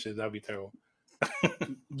place finishes. That'd be terrible.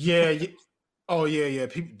 Yeah. Oh yeah.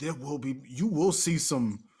 People, there will be. You will see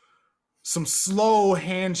some slow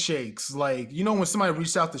handshakes. Like, you know, when somebody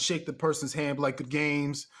reached out to shake the person's hand, like good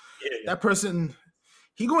games. Yeah. That person,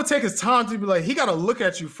 he gonna take his time to be like, he gotta look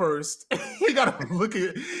at you first. he gotta look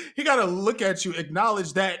at you,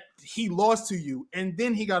 acknowledge that he lost to you, and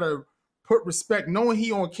then he gotta put respect, knowing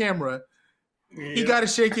he on camera. He gotta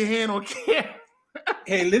shake your hand on camera.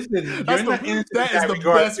 Hey, listen, you're not innocent that in is that the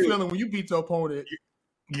regard best too. feeling when you beat the opponent.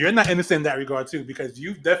 You're not innocent in that regard too, because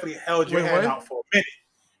you've definitely held your Wait, hand what? out for a minute.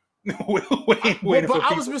 waiting But for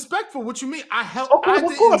I was people. respectful. What you mean? I held. Of I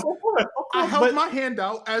course, didn't. of course. I held But my hand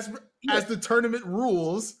out as the tournament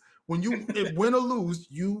rules. When you win or lose,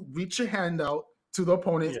 you reach your hand out to the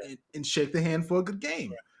opponent and shake the hand for a good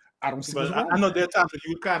game. I don't see what's wrong. I know there are times when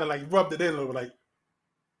you kind of like rubbed it in a little, like,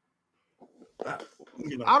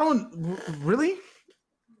 you know. I don't really.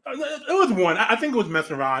 It was one. I think it was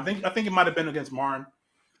messing around. I think it might have been against Marn.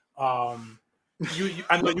 I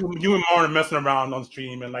know you and Marn are messing around on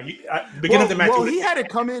stream, and like beginning of the match. Well, he had it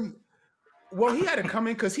come in. Well, he had it come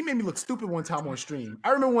in because he made me look stupid one time on stream. I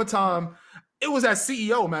remember one time, it was at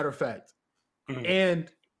CEO, matter of fact, and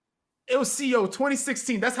it was CEO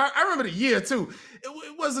 2016. That's how I remember the year too.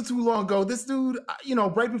 It wasn't too long ago. This dude, you know,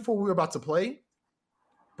 right before we were about to play,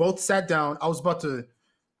 both sat down. I was about to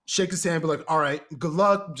shake his hand, be like, "All right, good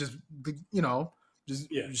luck." Just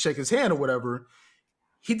shake his hand or whatever.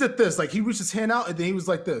 He did this, like he reached his hand out, and then he was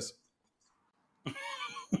like this.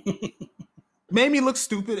 Made me look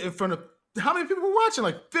stupid in front of how many people were watching?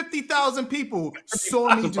 Like 50,000 people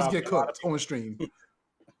saw me just get cooked on stream.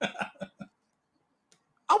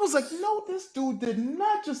 I was like, no, this dude did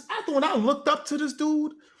not just. After when I looked up to this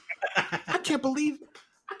dude, I can't believe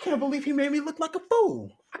he made me look like a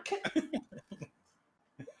fool.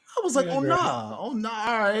 I was like, oh nah, all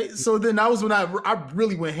right. So then that was when I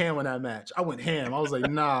really went ham on that match. I went ham. I was like,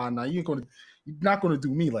 nah, you're not gonna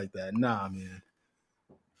do me like that. Nah, man.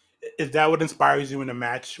 Is that what inspires you in a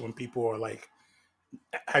match when people are like,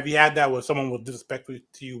 have you had that where someone was disrespectful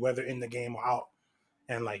to you, whether in the game or out,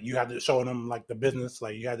 and like you had to show them like the business,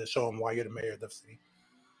 like you had to show them why you're the mayor of the city,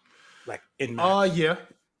 like in match?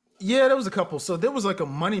 Yeah, there was a couple. So there was like a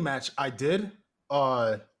money match I did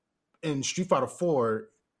in Street Fighter 4.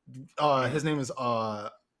 His name is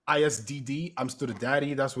ISDD. I'm still the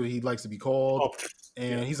daddy. That's what he likes to be called,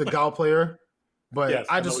 and he's a Gal player. But yes,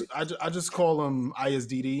 I just call him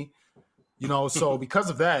ISDD, you know. So because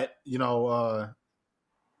of that, you know,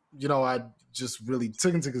 I just really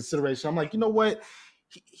took into consideration. I'm like, you know what?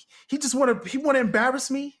 He just want to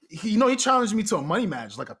embarrass me. He challenged me to a money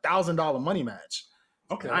match, like $1,000 money match.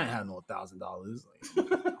 Okay, I ain't had no $1,000.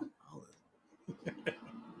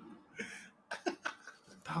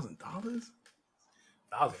 $1,000.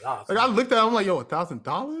 $1,000. Like I looked at him like, yo,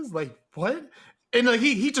 $1,000? Like what? And like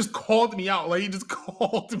he just called me out. Like he just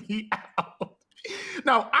called me out.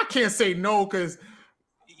 Now I can't say no because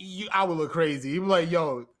I would look crazy. He was like,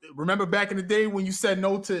 yo, remember back in the day when you said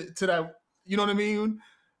no to that? You know what I mean?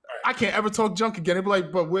 I can't ever talk junk again. It'd be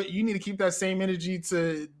like, but you need to keep that same energy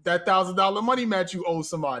to that $1,000 money match you owe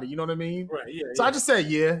somebody. You know what I mean? Right. Yeah. So I just said,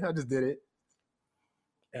 yeah, I just did it.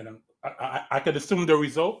 And I could assume the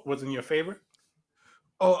result was in your favor.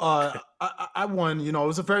 Oh, I won. You know, it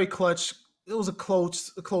was a very clutch. It was a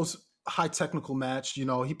close, high technical match. You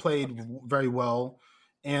know, he played very well,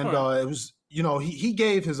 and it was. You know, he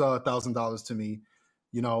gave his $1,000 to me.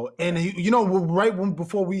 You know, and he, you know, right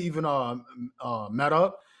before we even met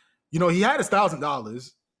up, you know, he had his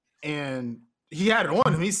 $1,000, and he had it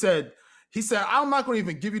on him. He said, I'm not going to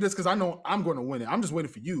even give you this because I know I'm going to win it. I'm just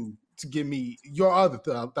waiting for you to give me your other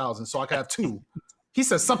 1,000 so I can have two. He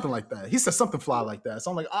said something like that. He said something fly like that.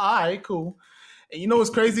 So I'm like, all right, cool. And you know what's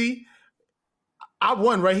crazy? I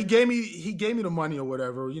won, right? He gave me the money or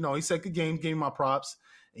whatever. You know, he said good game, gave me my props.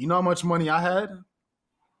 And you know how much money I had?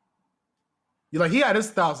 You're like, he had his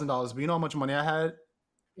 $1,000, but you know how much money I had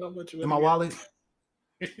in my wallet?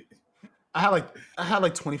 I had like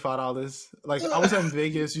 $25. Like I was in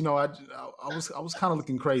Vegas, you know, I was kind of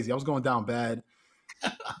looking crazy. I was going down bad.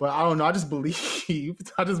 But I don't know. I just believed.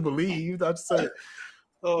 I just said,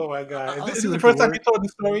 oh my God. Is this the first time you told the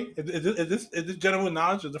story? Is this general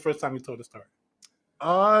knowledge or the first time you told the story?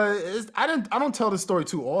 I don't tell this story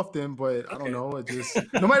too often, but I don't know. It just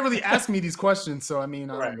nobody really asked me these questions, so I mean,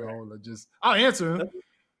 I don't know. I'll answer them.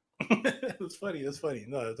 It's funny. That's funny.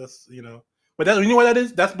 No, that's but that you know what that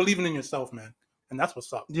is? That's believing in yourself, man, and that's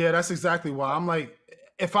what's up. Yeah, that's exactly why I'm like,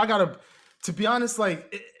 if I gotta, to be honest,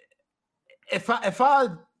 like if I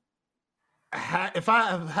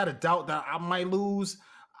have had a doubt that I might lose,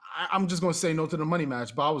 I'm just gonna say no to the money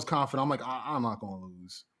match. But I was confident. I'm like, I'm not gonna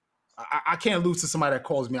lose. I can't lose to somebody that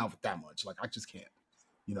calls me out with that much. Like I just can't,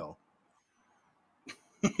 you know.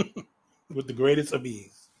 With the greatest of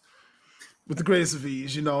ease. With the greatest of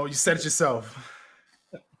ease, you know, you said it yourself.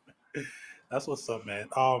 That's what's up, man.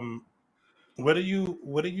 What do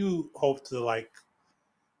you hope to like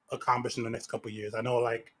accomplish in the next couple of years? I know,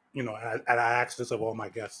 like and I asked this of all my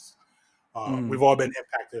guests. We've all been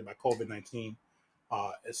impacted by COVID-19.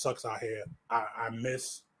 It sucks out here. I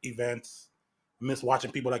miss events. I miss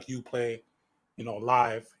watching people like you play,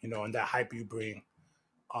 live, and that hype you bring.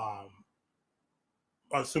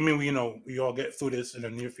 Assuming we all get through this in the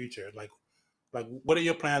near future, like what are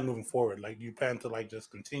your plans moving forward? Like, do you plan to like just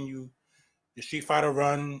continue your Street Fighter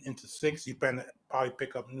run into 6? You plan to probably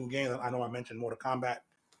pick up new games. I know I mentioned Mortal Kombat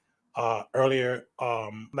earlier.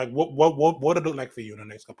 Like what it look like for you in the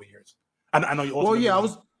next couple of years? I know you also I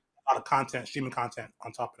was a lot of content, streaming content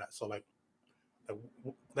on top of that. So like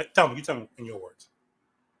tell me in your words.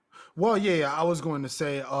 Well, yeah, I was going to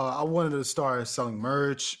say I wanted to start selling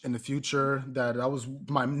merch in the future. That was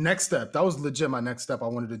my next step. That was legit my next step I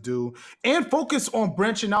wanted to do, and focus on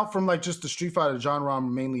branching out from like just the Street Fighter genre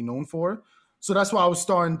I'm mainly known for. So that's why I was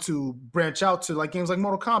starting to branch out to like games like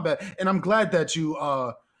Mortal Kombat. And I'm glad that you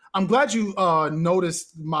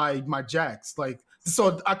noticed my jacks. Like,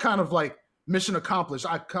 so I kind of like mission accomplished.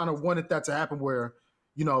 I kind of wanted that to happen where,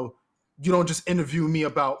 you don't just interview me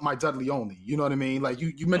about my Dudley only. You know what I mean? Like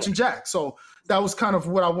you mentioned Jack. So that was kind of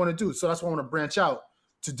what I want to do. So that's why I want to branch out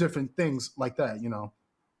to different things like that,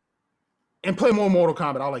 and play more Mortal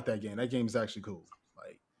Kombat. I like that game. That game is actually cool.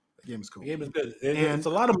 Like that game is cool. The game is good. There's a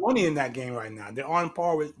lot of money in that game right now. They're on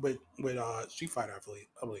par with Street Fighter, I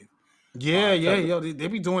believe. Yeah, yo, they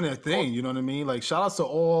be doing their thing. You know what I mean? Like shout out to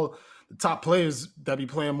all the top players that be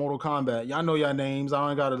playing Mortal Kombat. Y'all know y'all names. I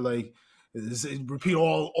don't gotta like repeat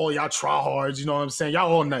all y'all tryhards, you know what I'm saying? Y'all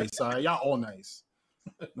all nice, all right? Y'all all nice.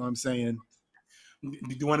 You know what I'm saying?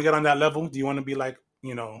 Do you want to get on that level? Do you want to be like,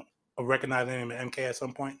 a recognized name in MK at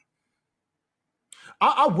some point?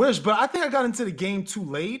 I wish, but I think I got into the game too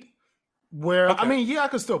late. Where Okay. I mean, yeah, I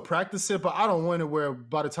could still practice it, but I don't want it where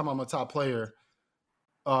by the time I'm a top player,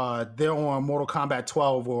 they're on Mortal Kombat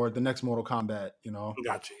 12 or the next Mortal Kombat,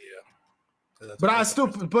 Gotcha, yeah. But I still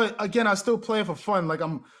play it for fun. Like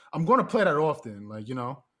I'm going to play that often. Like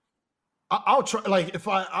I'll try. Like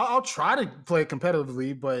I'll try to play it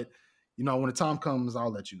competitively, but when the time comes,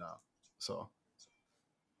 I'll let you know. So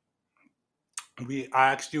I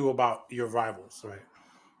asked you about your rivals, right?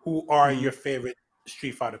 Who are your favorite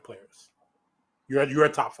Street Fighter players? You're a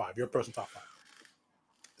top 5. You're a person top 5.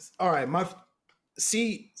 All right,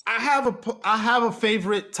 I have a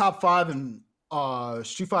favorite top 5 in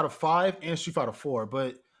Street Fighter 5 and Street Fighter 4, but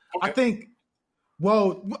okay. I think,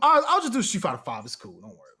 I'll just do Street Fighter 5. It's cool. Don't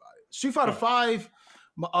worry about it. Street Fighter 5,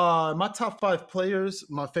 my top 5 players,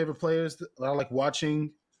 my favorite players that I like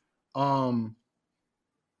watching. I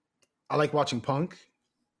like watching Punk.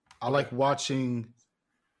 I like watching.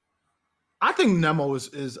 I think Nemo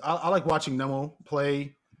is. I like watching Nemo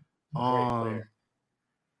play. I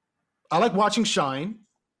like watching Shine.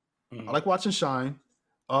 Mm-hmm. I like watching Shine.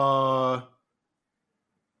 There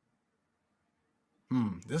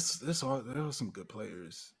were some good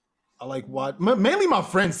players. I like mainly my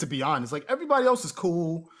friends, to be honest. Like everybody else is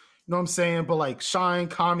cool, you know what I'm saying? But like Shine,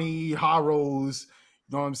 Kami, Haros,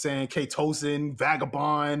 you know what I'm saying? K Tosin,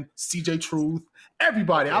 Vagabond, CJ Truth,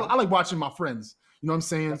 everybody. Okay. I like watching my friends. You know what I'm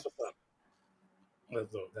saying? That's what's up.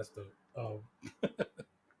 That's dope.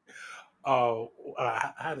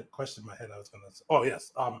 I had a question in my head. I was gonna say. Oh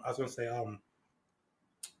yes. I was gonna say.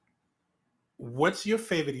 What's your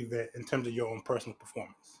favorite event in terms of your own personal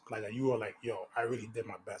performance? Like you were like, yo, I really did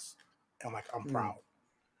my best, and like I'm proud.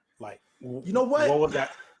 Like, you know what? What was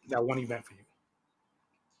that one event for you?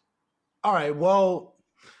 All right. Well,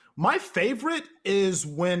 my favorite is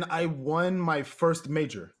when I won my first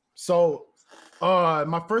major. So,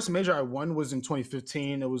 my first major I won was in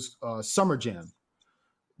 2015. It was Summer Jam.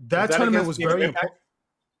 That tournament was very important.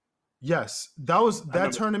 Yes,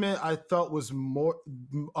 that tournament I thought was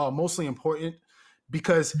mostly important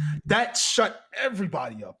because that shut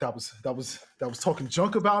everybody up. That was talking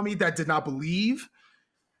junk about me. That did not believe.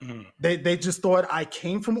 Mm-hmm. They just thought I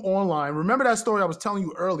came from online. Remember that story I was telling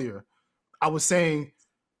you earlier? I was saying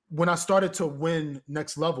when I started to win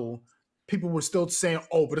next level, people were still saying,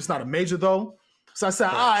 "Oh, but it's not a major though." So I said,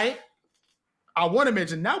 "All right, I won a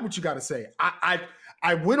major. Now what you got to say? I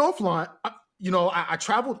went offline. I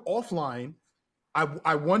traveled offline.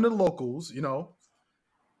 I won the locals,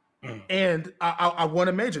 and I won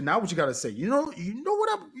a major. Now what you got to say? You know what people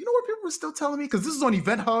were still telling me, because this is on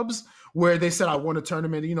Event Hubs where they said I won a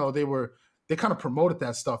tournament. They kind of promoted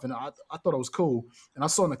that stuff, and I thought it was cool. And I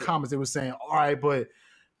saw in the comments they were saying, all right, but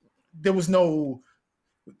there was no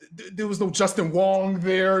Justin Wong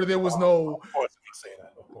there. There was no. Of course, I'm say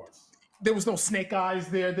that. Of course, there was no Snake Eyes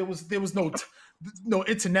there. There was no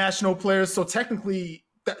international players. So technically,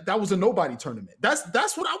 that was a nobody tournament.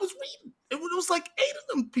 That's what I was reading. It was like 8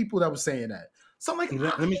 of them people that were saying that. So I'm like,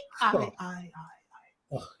 let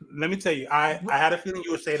me tell you, I had a feeling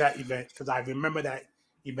you would say that event, because I remember that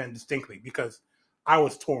event distinctly, because I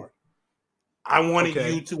was torn. I wanted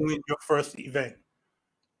you to win your first event,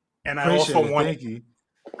 and I also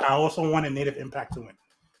wanted Native Impact to win,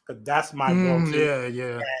 because that's my go-to.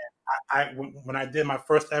 Yeah. And when I did my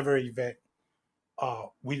first ever event,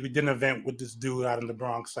 we did an event with this dude out in the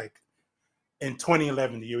Bronx, like in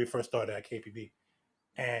 2011, the year we first started at KPV,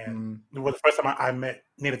 and it was the first time I met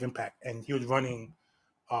Native Impact, and he was running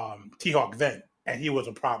T-Hawk Ven, and he was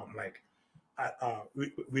a problem. Like,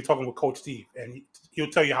 we were talking with Coach Steve, and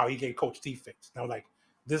he'll tell you how he gave Coach Steve fits. And I was like,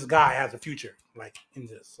 this guy has a future, like, in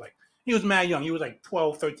this. Like, he was mad young. He was like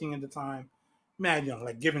 12, 13 at the time, mad young,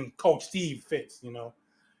 like giving Coach Steve fits, and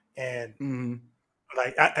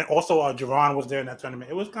like, and also Jerron was there in that tournament.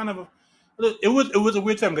 It was kind of it was a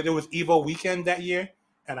weird time, because it was Evo weekend that year,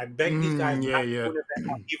 and I begged these guys not to do an event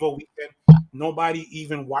on Evo weekend. Nobody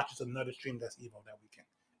even watches another stream that's Evo that weekend,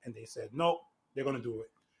 and they said no, they're gonna do it.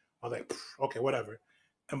 I was like, okay, whatever.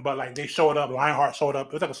 But like, they showed up. Lionheart showed up.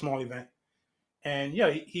 It was like a small event, and yeah,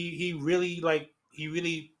 he really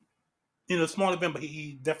small event, but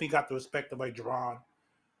he definitely got the respect of like Jerron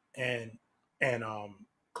and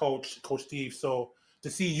Coach Steve. So to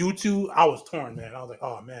see you two, I was torn, man. I was like,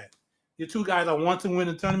 oh man, you're two guys I want to win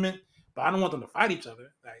the tournament, but I don't want them to fight each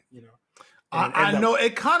other. Like, I know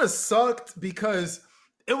it kind of sucked, because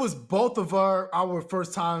it was both of our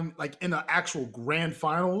first time like in the actual grand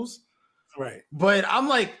finals. Right. But I'm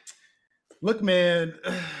like, look, man,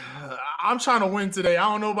 I'm trying to win today. I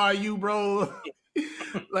don't know about you, bro.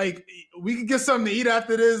 Like, we can get something to eat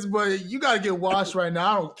after this, but you got to get washed right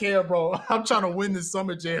now. I don't care, bro. I'm trying to win this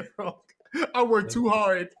Summer Jam, bro. I work too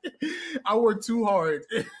hard. You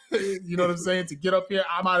know what I'm saying? To get up here,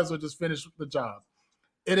 I might as well just finish the job.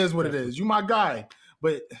 It is what it is. You my guy.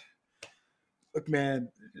 But look, man,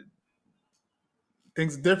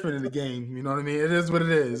 things are different in the game. You know what I mean? It is what it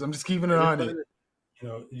is. I'm just keeping it on it.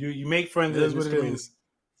 You make friends in this community.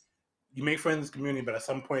 You make friends in this community, but at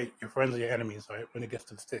some point, your friends are your enemies, right? When it gets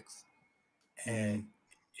to the sticks, and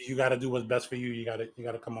you got to do what's best for you. You got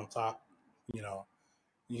to come on top. You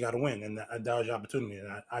got to win, and that was your opportunity.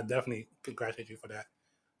 And I definitely congratulate you for that.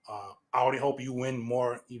 I only hope you win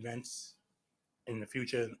more events in the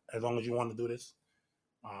future, as long as you want to do this.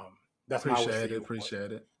 That's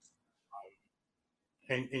appreciate it.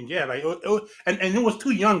 And yeah, like it was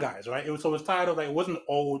two young guys, right? It was tired of, like, it wasn't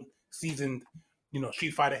old seasoned,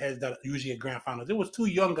 Street Fighter heads that usually at grand finals. It was two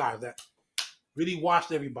young guys that really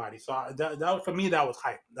watched everybody. So that for me, that was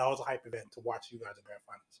hype. That was a hype event to watch you guys at grand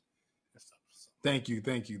finals and stuff. So. Thank you.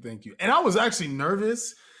 And I was actually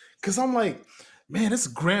nervous, because I'm like, man, it's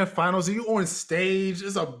grand finals. You on stage,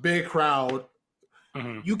 it's a big crowd.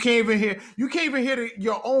 Mm-hmm. You can't even hear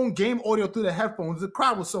your own game audio through the headphones. The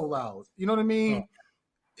crowd was so loud. You know what I mean? Oh.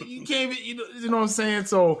 You can't even, you know what I'm saying?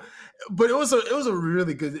 So, but it was a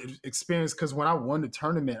really good experience, because when I won the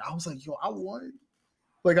tournament, I was like, yo, I won.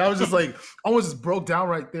 Like, I was just like, I almost just broke down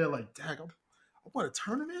right there. Like, dang, I won a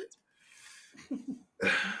tournament? All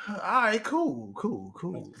right, cool.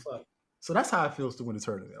 So that's how it feels to win a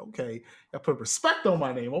tournament. Okay, I put respect on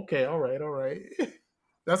my name. Okay, all right.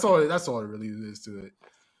 That's all it really is to it.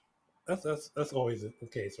 That's always the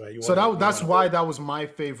case, right? That's why that was my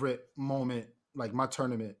favorite moment, like my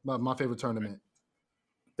tournament, my favorite tournament.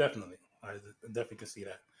 Definitely, I definitely can see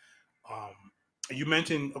that. You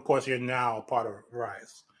mentioned, of course, you're now part of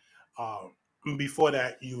Rise. Before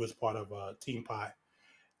that, you was part of Team Pi.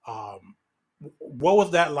 What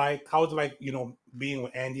was that like? How was it like, being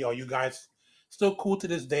with Andy? Are you guys still cool to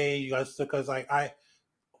this day? You guys, because like I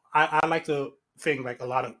like to think, like, a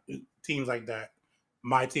lot of teams like that,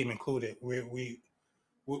 my team included, we're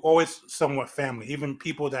always somewhat family. Even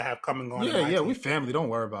people that have come and gone. Yeah, we family. Don't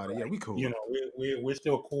worry about it. Yeah, we cool. We're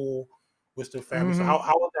still cool. We're still family. Mm-hmm. So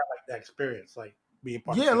how was that, like, that experience, like being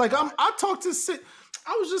part? Yeah, like I talked to Sid.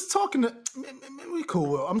 I was just talking to. We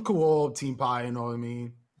cool. I'm cool. All Team Pi. You know what I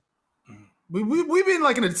mean? Mm-hmm. We been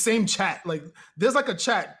like in the same chat. Like there's like a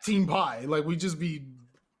chat, Team Pie. Like we just be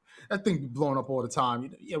that thing be blowing up all the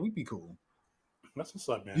time. Yeah, we'd be cool. That's what's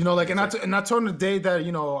up, man. You know, like and I told him the day that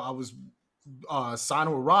I was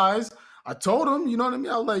signing with Rise. I told him, you know what I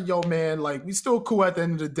mean? I was like, yo, man, like we still cool at the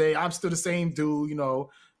end of the day. I'm still the same dude, you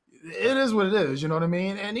know. It is what it is, you know what I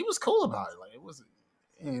mean? And he was cool about it. Like it wasn't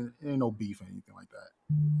ain't no beef or anything like that.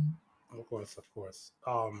 Of course.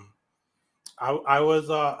 I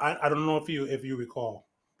was I don't know if you recall,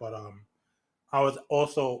 but I was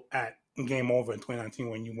also at Game Over in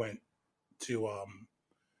 2019 when you went to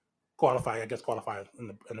qualify in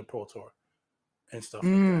the Pro Tour and stuff.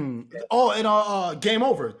 Like that. Oh, and Game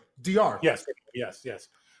Over DR. Yes.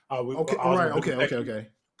 Okay. I was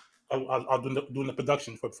doing the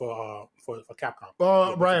production for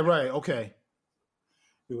Capcom. Right. Okay.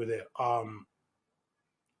 We were there.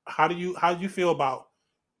 How do you feel about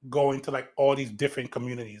going to like all these different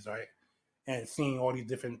communities, right? And seeing all these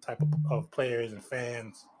different type of players and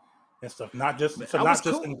fans and stuff. Not just in the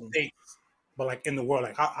States, but like in the world.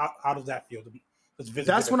 Like how does that feel?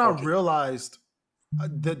 That's when I realized.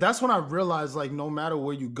 That's when I realized, like, no matter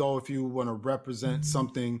where you go, if you want to represent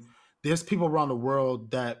something, there's people around the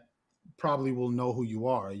world that probably will know who you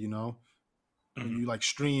are. You know, when you like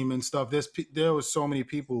stream and stuff. There was so many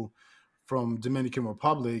people from Dominican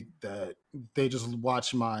Republic that they just they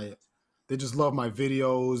just love my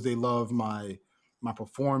videos. They love my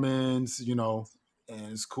performance. You know,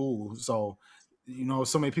 and it's cool. So.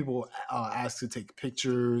 So many people ask to take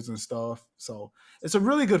pictures and stuff. So it's a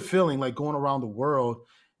really good feeling, like going around the world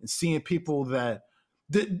and seeing people that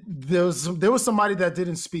there was somebody that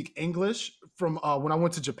didn't speak English from when I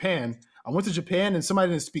went to Japan. I went to Japan and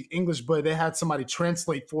somebody didn't speak English, but they had somebody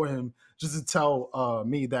translate for him just to tell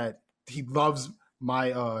me that he loves my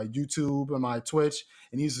YouTube and my Twitch,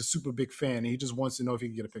 and he's a super big fan. And he just wants to know if he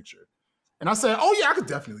can get a picture. And I said, "Oh yeah, I could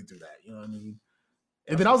definitely do that." You know what I mean?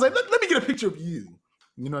 And then I was like, let me get a picture of you.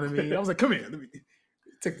 You know what I mean? I was like, come here. Let me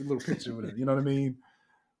take the little picture with it. You know what I mean?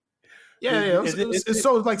 Yeah. It's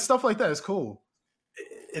so like stuff like that is cool.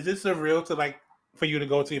 Is it surreal to like for you to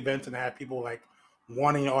go to events and have people like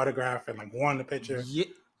wanting your autograph and like wanting a picture?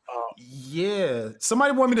 Yeah.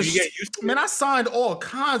 Somebody wanted me to. Man, I signed all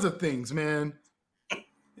kinds of things, man.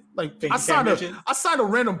 Like I signed a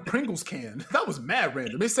random Pringles can. That was mad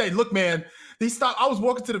random. They said, "Look, man." They stopped. I was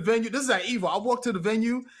walking to the venue. This is at Evo. I walked to the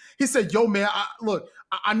venue. He said, "Yo, man, I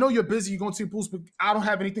know you're busy. You're going to your booths, but I don't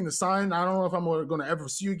have anything to sign. I don't know if I'm going to ever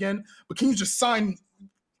see you again. But can you just sign?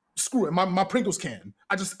 Screw it, my Pringles can.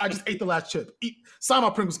 I just ate the last chip. Sign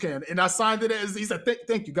my Pringles can." And I signed it as he said,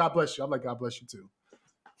 "Thank you. God bless you." I'm like, "God bless you too."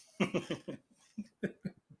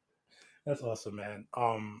 That's awesome, man.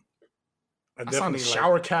 I signed a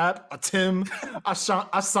shower cap, a Tim. I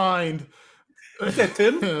signed. You said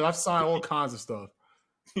Tim? I've signed all kinds of stuff.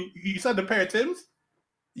 You signed a pair of Tims?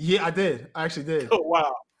 Yeah, I did. I actually did. Oh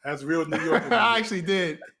wow, that's real New York. I actually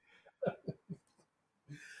did.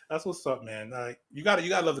 That's what's up, man. Like you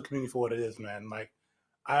gotta love the community for what it is, man. Like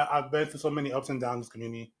I've been through so many ups and downs in this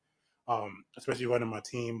community, especially running my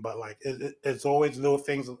team. But like it's always little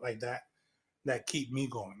things like that keep me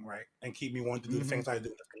going, right, and keep me wanting to do the things I do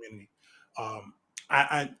in this community.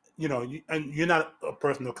 You're not a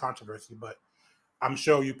person of controversy, but I'm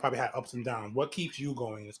sure you probably had ups and downs. What keeps you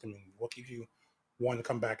going in this community? What keeps you wanting to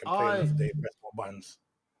come back and play with the press more buttons?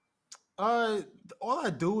 All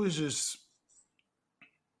I do is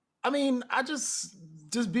I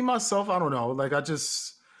just be myself. I don't know. Like I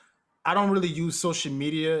don't really use social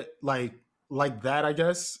media like that, I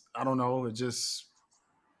guess. I don't know. It just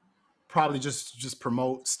probably just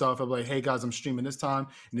promote stuff. I'm like, hey guys, I'm streaming this time.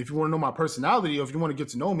 And if you want to know my personality or if you want to get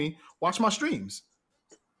to know me, watch my streams.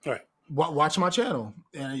 All right. Watch my channel.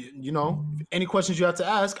 And any questions you have to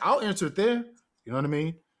ask, I'll answer it there. You know what I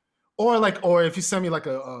mean? Or if you send me like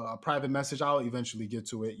a private message, I'll eventually get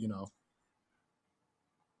to it,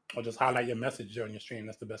 Or just highlight your message during your stream.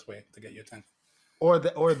 That's the best way to get your attention. Or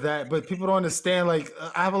that, but people don't understand. Like,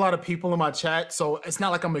 I have a lot of people in my chat, so it's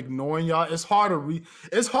not like I'm ignoring y'all. It's hard to read.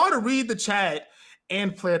 It's hard to read the chat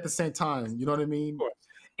and play at the same time. You know what I mean?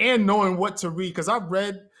 And knowing what to read, because I've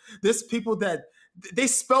read there's people that they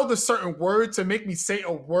spelled a certain word to make me say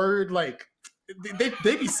a word. Like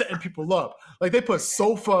they be setting people up. Like they put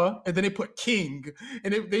sofa and then they put king,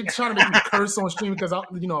 and they trying to make me curse on stream because I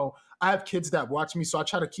have kids that watch me, so I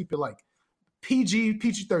try to keep it like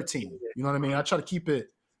PG-13. You know what I mean? I try to keep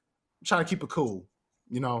it cool,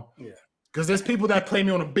 Yeah. Because there's people that play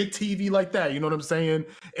me on a big TV like that, you know what I'm saying?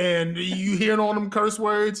 And you hearing all them curse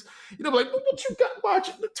words, like, what you got? Watch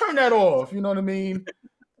it, turn that off, you know what I mean?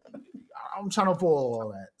 I'm trying to avoid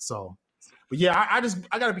all that. So, But yeah,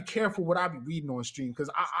 I gotta be careful what I be reading on stream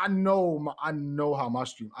because I know how my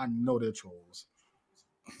stream, I know they're trolls.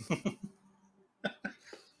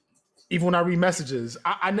 Even when I read messages,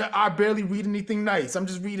 I barely read anything nice. I'm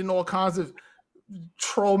just reading all kinds of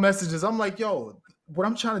troll messages. I'm like, yo, what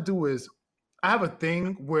I'm trying to do is I have a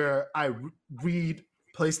thing where I read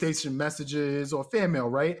PlayStation messages or fan mail,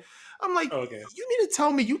 right? I'm like, Okay. You need to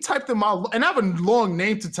tell me you typed in my, and I have a long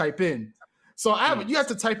name to type in. So you have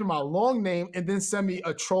to type in my long name and then send me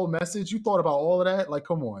a troll message. You thought about all of that? Like,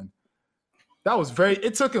 come on. That was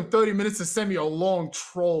it took him 30 minutes to send me a long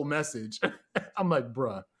troll message. I'm like,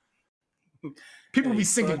 bruh. People be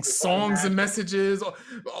singing songs and messages,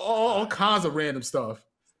 all kinds of random stuff.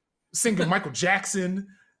 Singing Michael Jackson.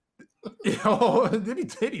 You know, they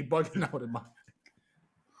be bugging out in my.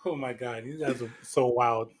 Oh my God, these guys are so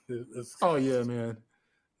wild. Oh yeah, man.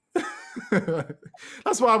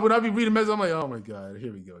 That's why when I be reading messages, I'm like, oh my God,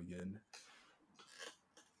 here we go again.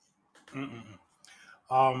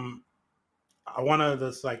 I want to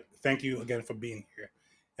just like thank you again for being here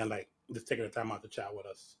and like just taking the time out to chat with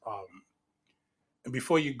us. And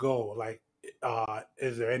before you go, like,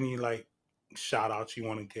 is there any like shout outs you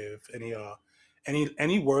want to give?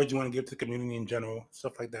 Any words you want to give to the community in general,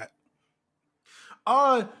 stuff like that?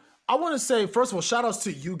 I want to say, first of all, shout outs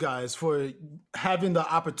to you guys for having the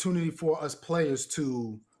opportunity for us players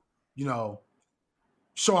to, you know,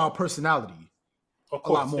 show our personality a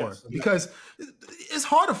lot more. Yes. Because it's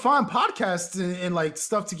hard to find podcasts and like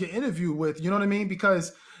stuff to get interviewed with, you know what I mean?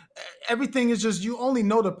 Because everything is just, you only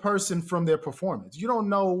know the person from their performance. You don't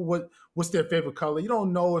know what's their favorite color. You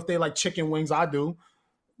don't know if they like chicken wings. I do.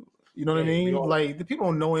 You know what I mean? Like the people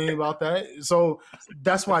don't know anything about that. So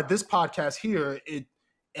that's why this podcast here, it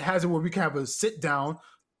has it where we can have a sit down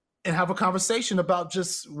and have a conversation about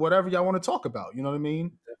just whatever y'all want to talk about. You know what I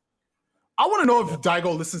mean? I want to know if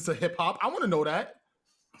Daigo listens to hip hop. I want to know that.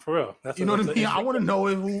 For real. You know what I mean? I want to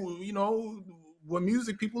know what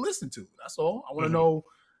music people listen to. That's all. I want to know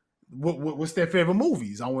what's their favorite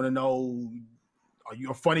movies. I want to know, are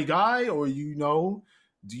you a funny guy or do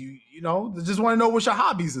you just want to know what's your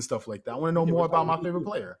hobbies and stuff like that. I want to know more about my favorite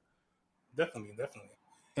player. Definitely.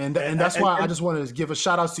 And that's why I just want to give a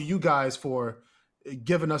shout out to you guys for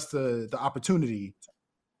giving us the opportunity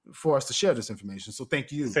for us to share this information. So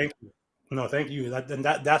thank you. Thank you. No, thank you.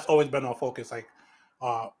 That's always been our focus. Like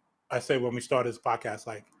I say when we started this podcast,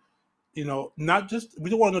 like, you know, not just, we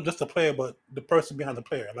don't want to know just the player, but the person behind the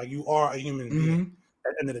player. Like you are a human being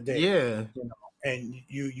at the end of the day. Yeah. You know, and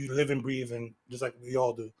you live and breathe, and just like we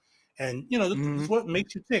all do. And you know, this is what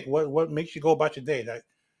makes you tick. What makes you go about your day. That,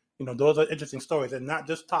 you know, those are interesting stories, and not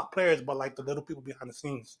just top players, but like the little people behind the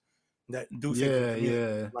scenes that do things.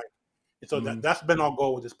 Yeah. Like, so that's been our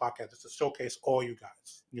goal with this podcast, is to showcase all you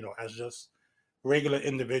guys, you know, as just regular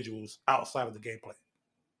individuals outside of the gameplay.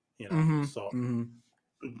 You know,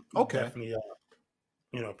 okay, definitely,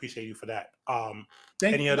 you know, appreciate you for that. No,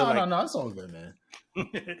 it's all good, man.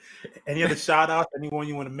 Any other shout outs? Anyone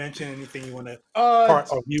you want to mention? Anything you want to part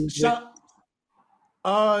of you? Shout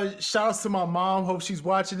outs to my mom. Hope she's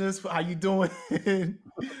watching this. How you doing?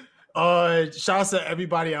 Shout outs to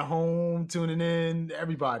everybody at home tuning in.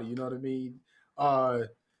 Everybody, you know what I mean.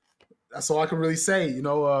 That's all I can really say. You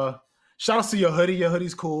know, shout outs to your hoodie. Your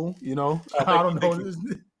hoodie's cool. You know, I don't know.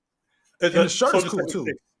 And the shirt is cool too.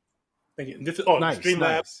 Thank you. This is nice, Streamlabs.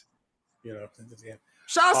 Nice. You know, yeah.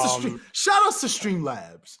 Shout outs to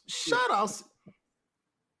Streamlabs. Shout outs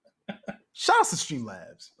to Streamlabs. You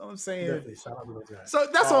know what I'm saying? Shout out to those guys. So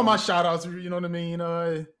that's all my shout outs. You know what I mean?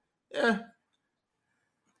 Yeah.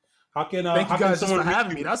 Thank you guys just for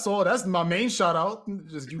having me. That's all. That's my main shout out.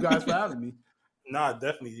 Just you guys for having me. Nah,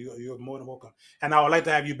 definitely. You're more than welcome. And I would like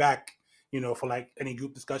to have you back, you know, for like any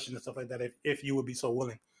group discussion and stuff like that, if you would be so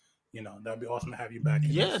willing. You know, that'd be awesome to have you back.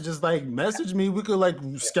 Yeah, just like message me. We could like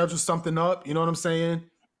schedule something up. You know what I'm saying?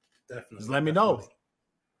 Definitely. Just let me know.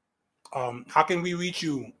 How can we reach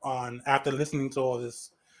you on after listening to all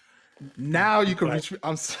this? Now you can reach me.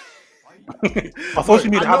 I'm sorry.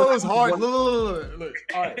 Unfortunately, I know it's hard. Look.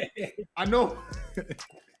 All right. I know.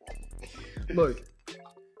 Look,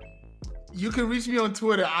 you can reach me on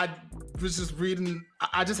Twitter. I was just reading.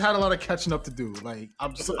 I just had a lot of catching up to do. Like,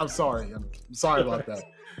 I'm sorry. I'm sorry about that.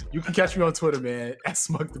 You can catch me on Twitter, man, at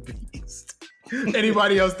Smug the Beast.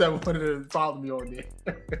 Anybody else that wanted to follow me on there.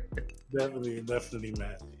 Definitely,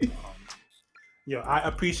 man. I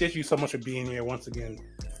appreciate you so much for being here once again.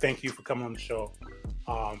 Thank you for coming on the show.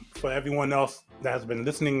 For everyone else that has been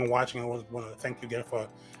listening and watching, I want to thank you again for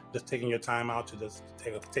just taking your time out to just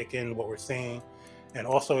take in what we're saying. And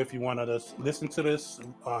also, if you want to just listen to this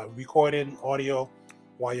recorded audio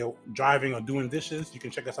while you're driving or doing dishes. You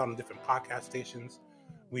can check us out on different podcast stations.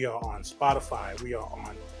 We are on Spotify. We are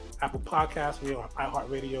on Apple Podcasts. We are on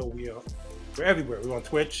iHeartRadio. We're everywhere. We're on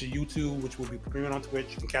Twitch, YouTube, which will be premiering on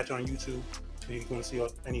Twitch. You can catch it on YouTube. So you can see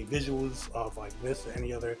any visuals of like this or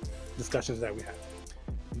any other discussions that we have.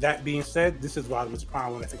 That being said, this is Rodimus Prime. I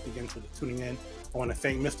want to thank you again for tuning in. I want to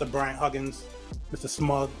thank Mr. Brian Huggins, Mr.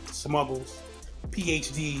 Smuggles,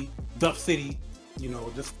 PhD, Duff City,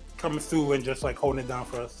 just coming through and just like holding it down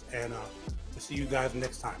for us. And we'll see you guys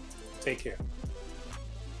next time. Take care.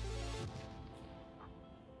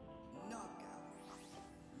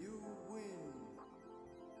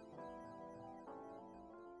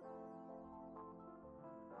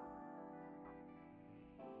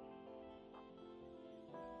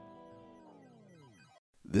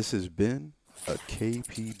 This has been a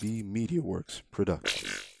KPB Media Works production.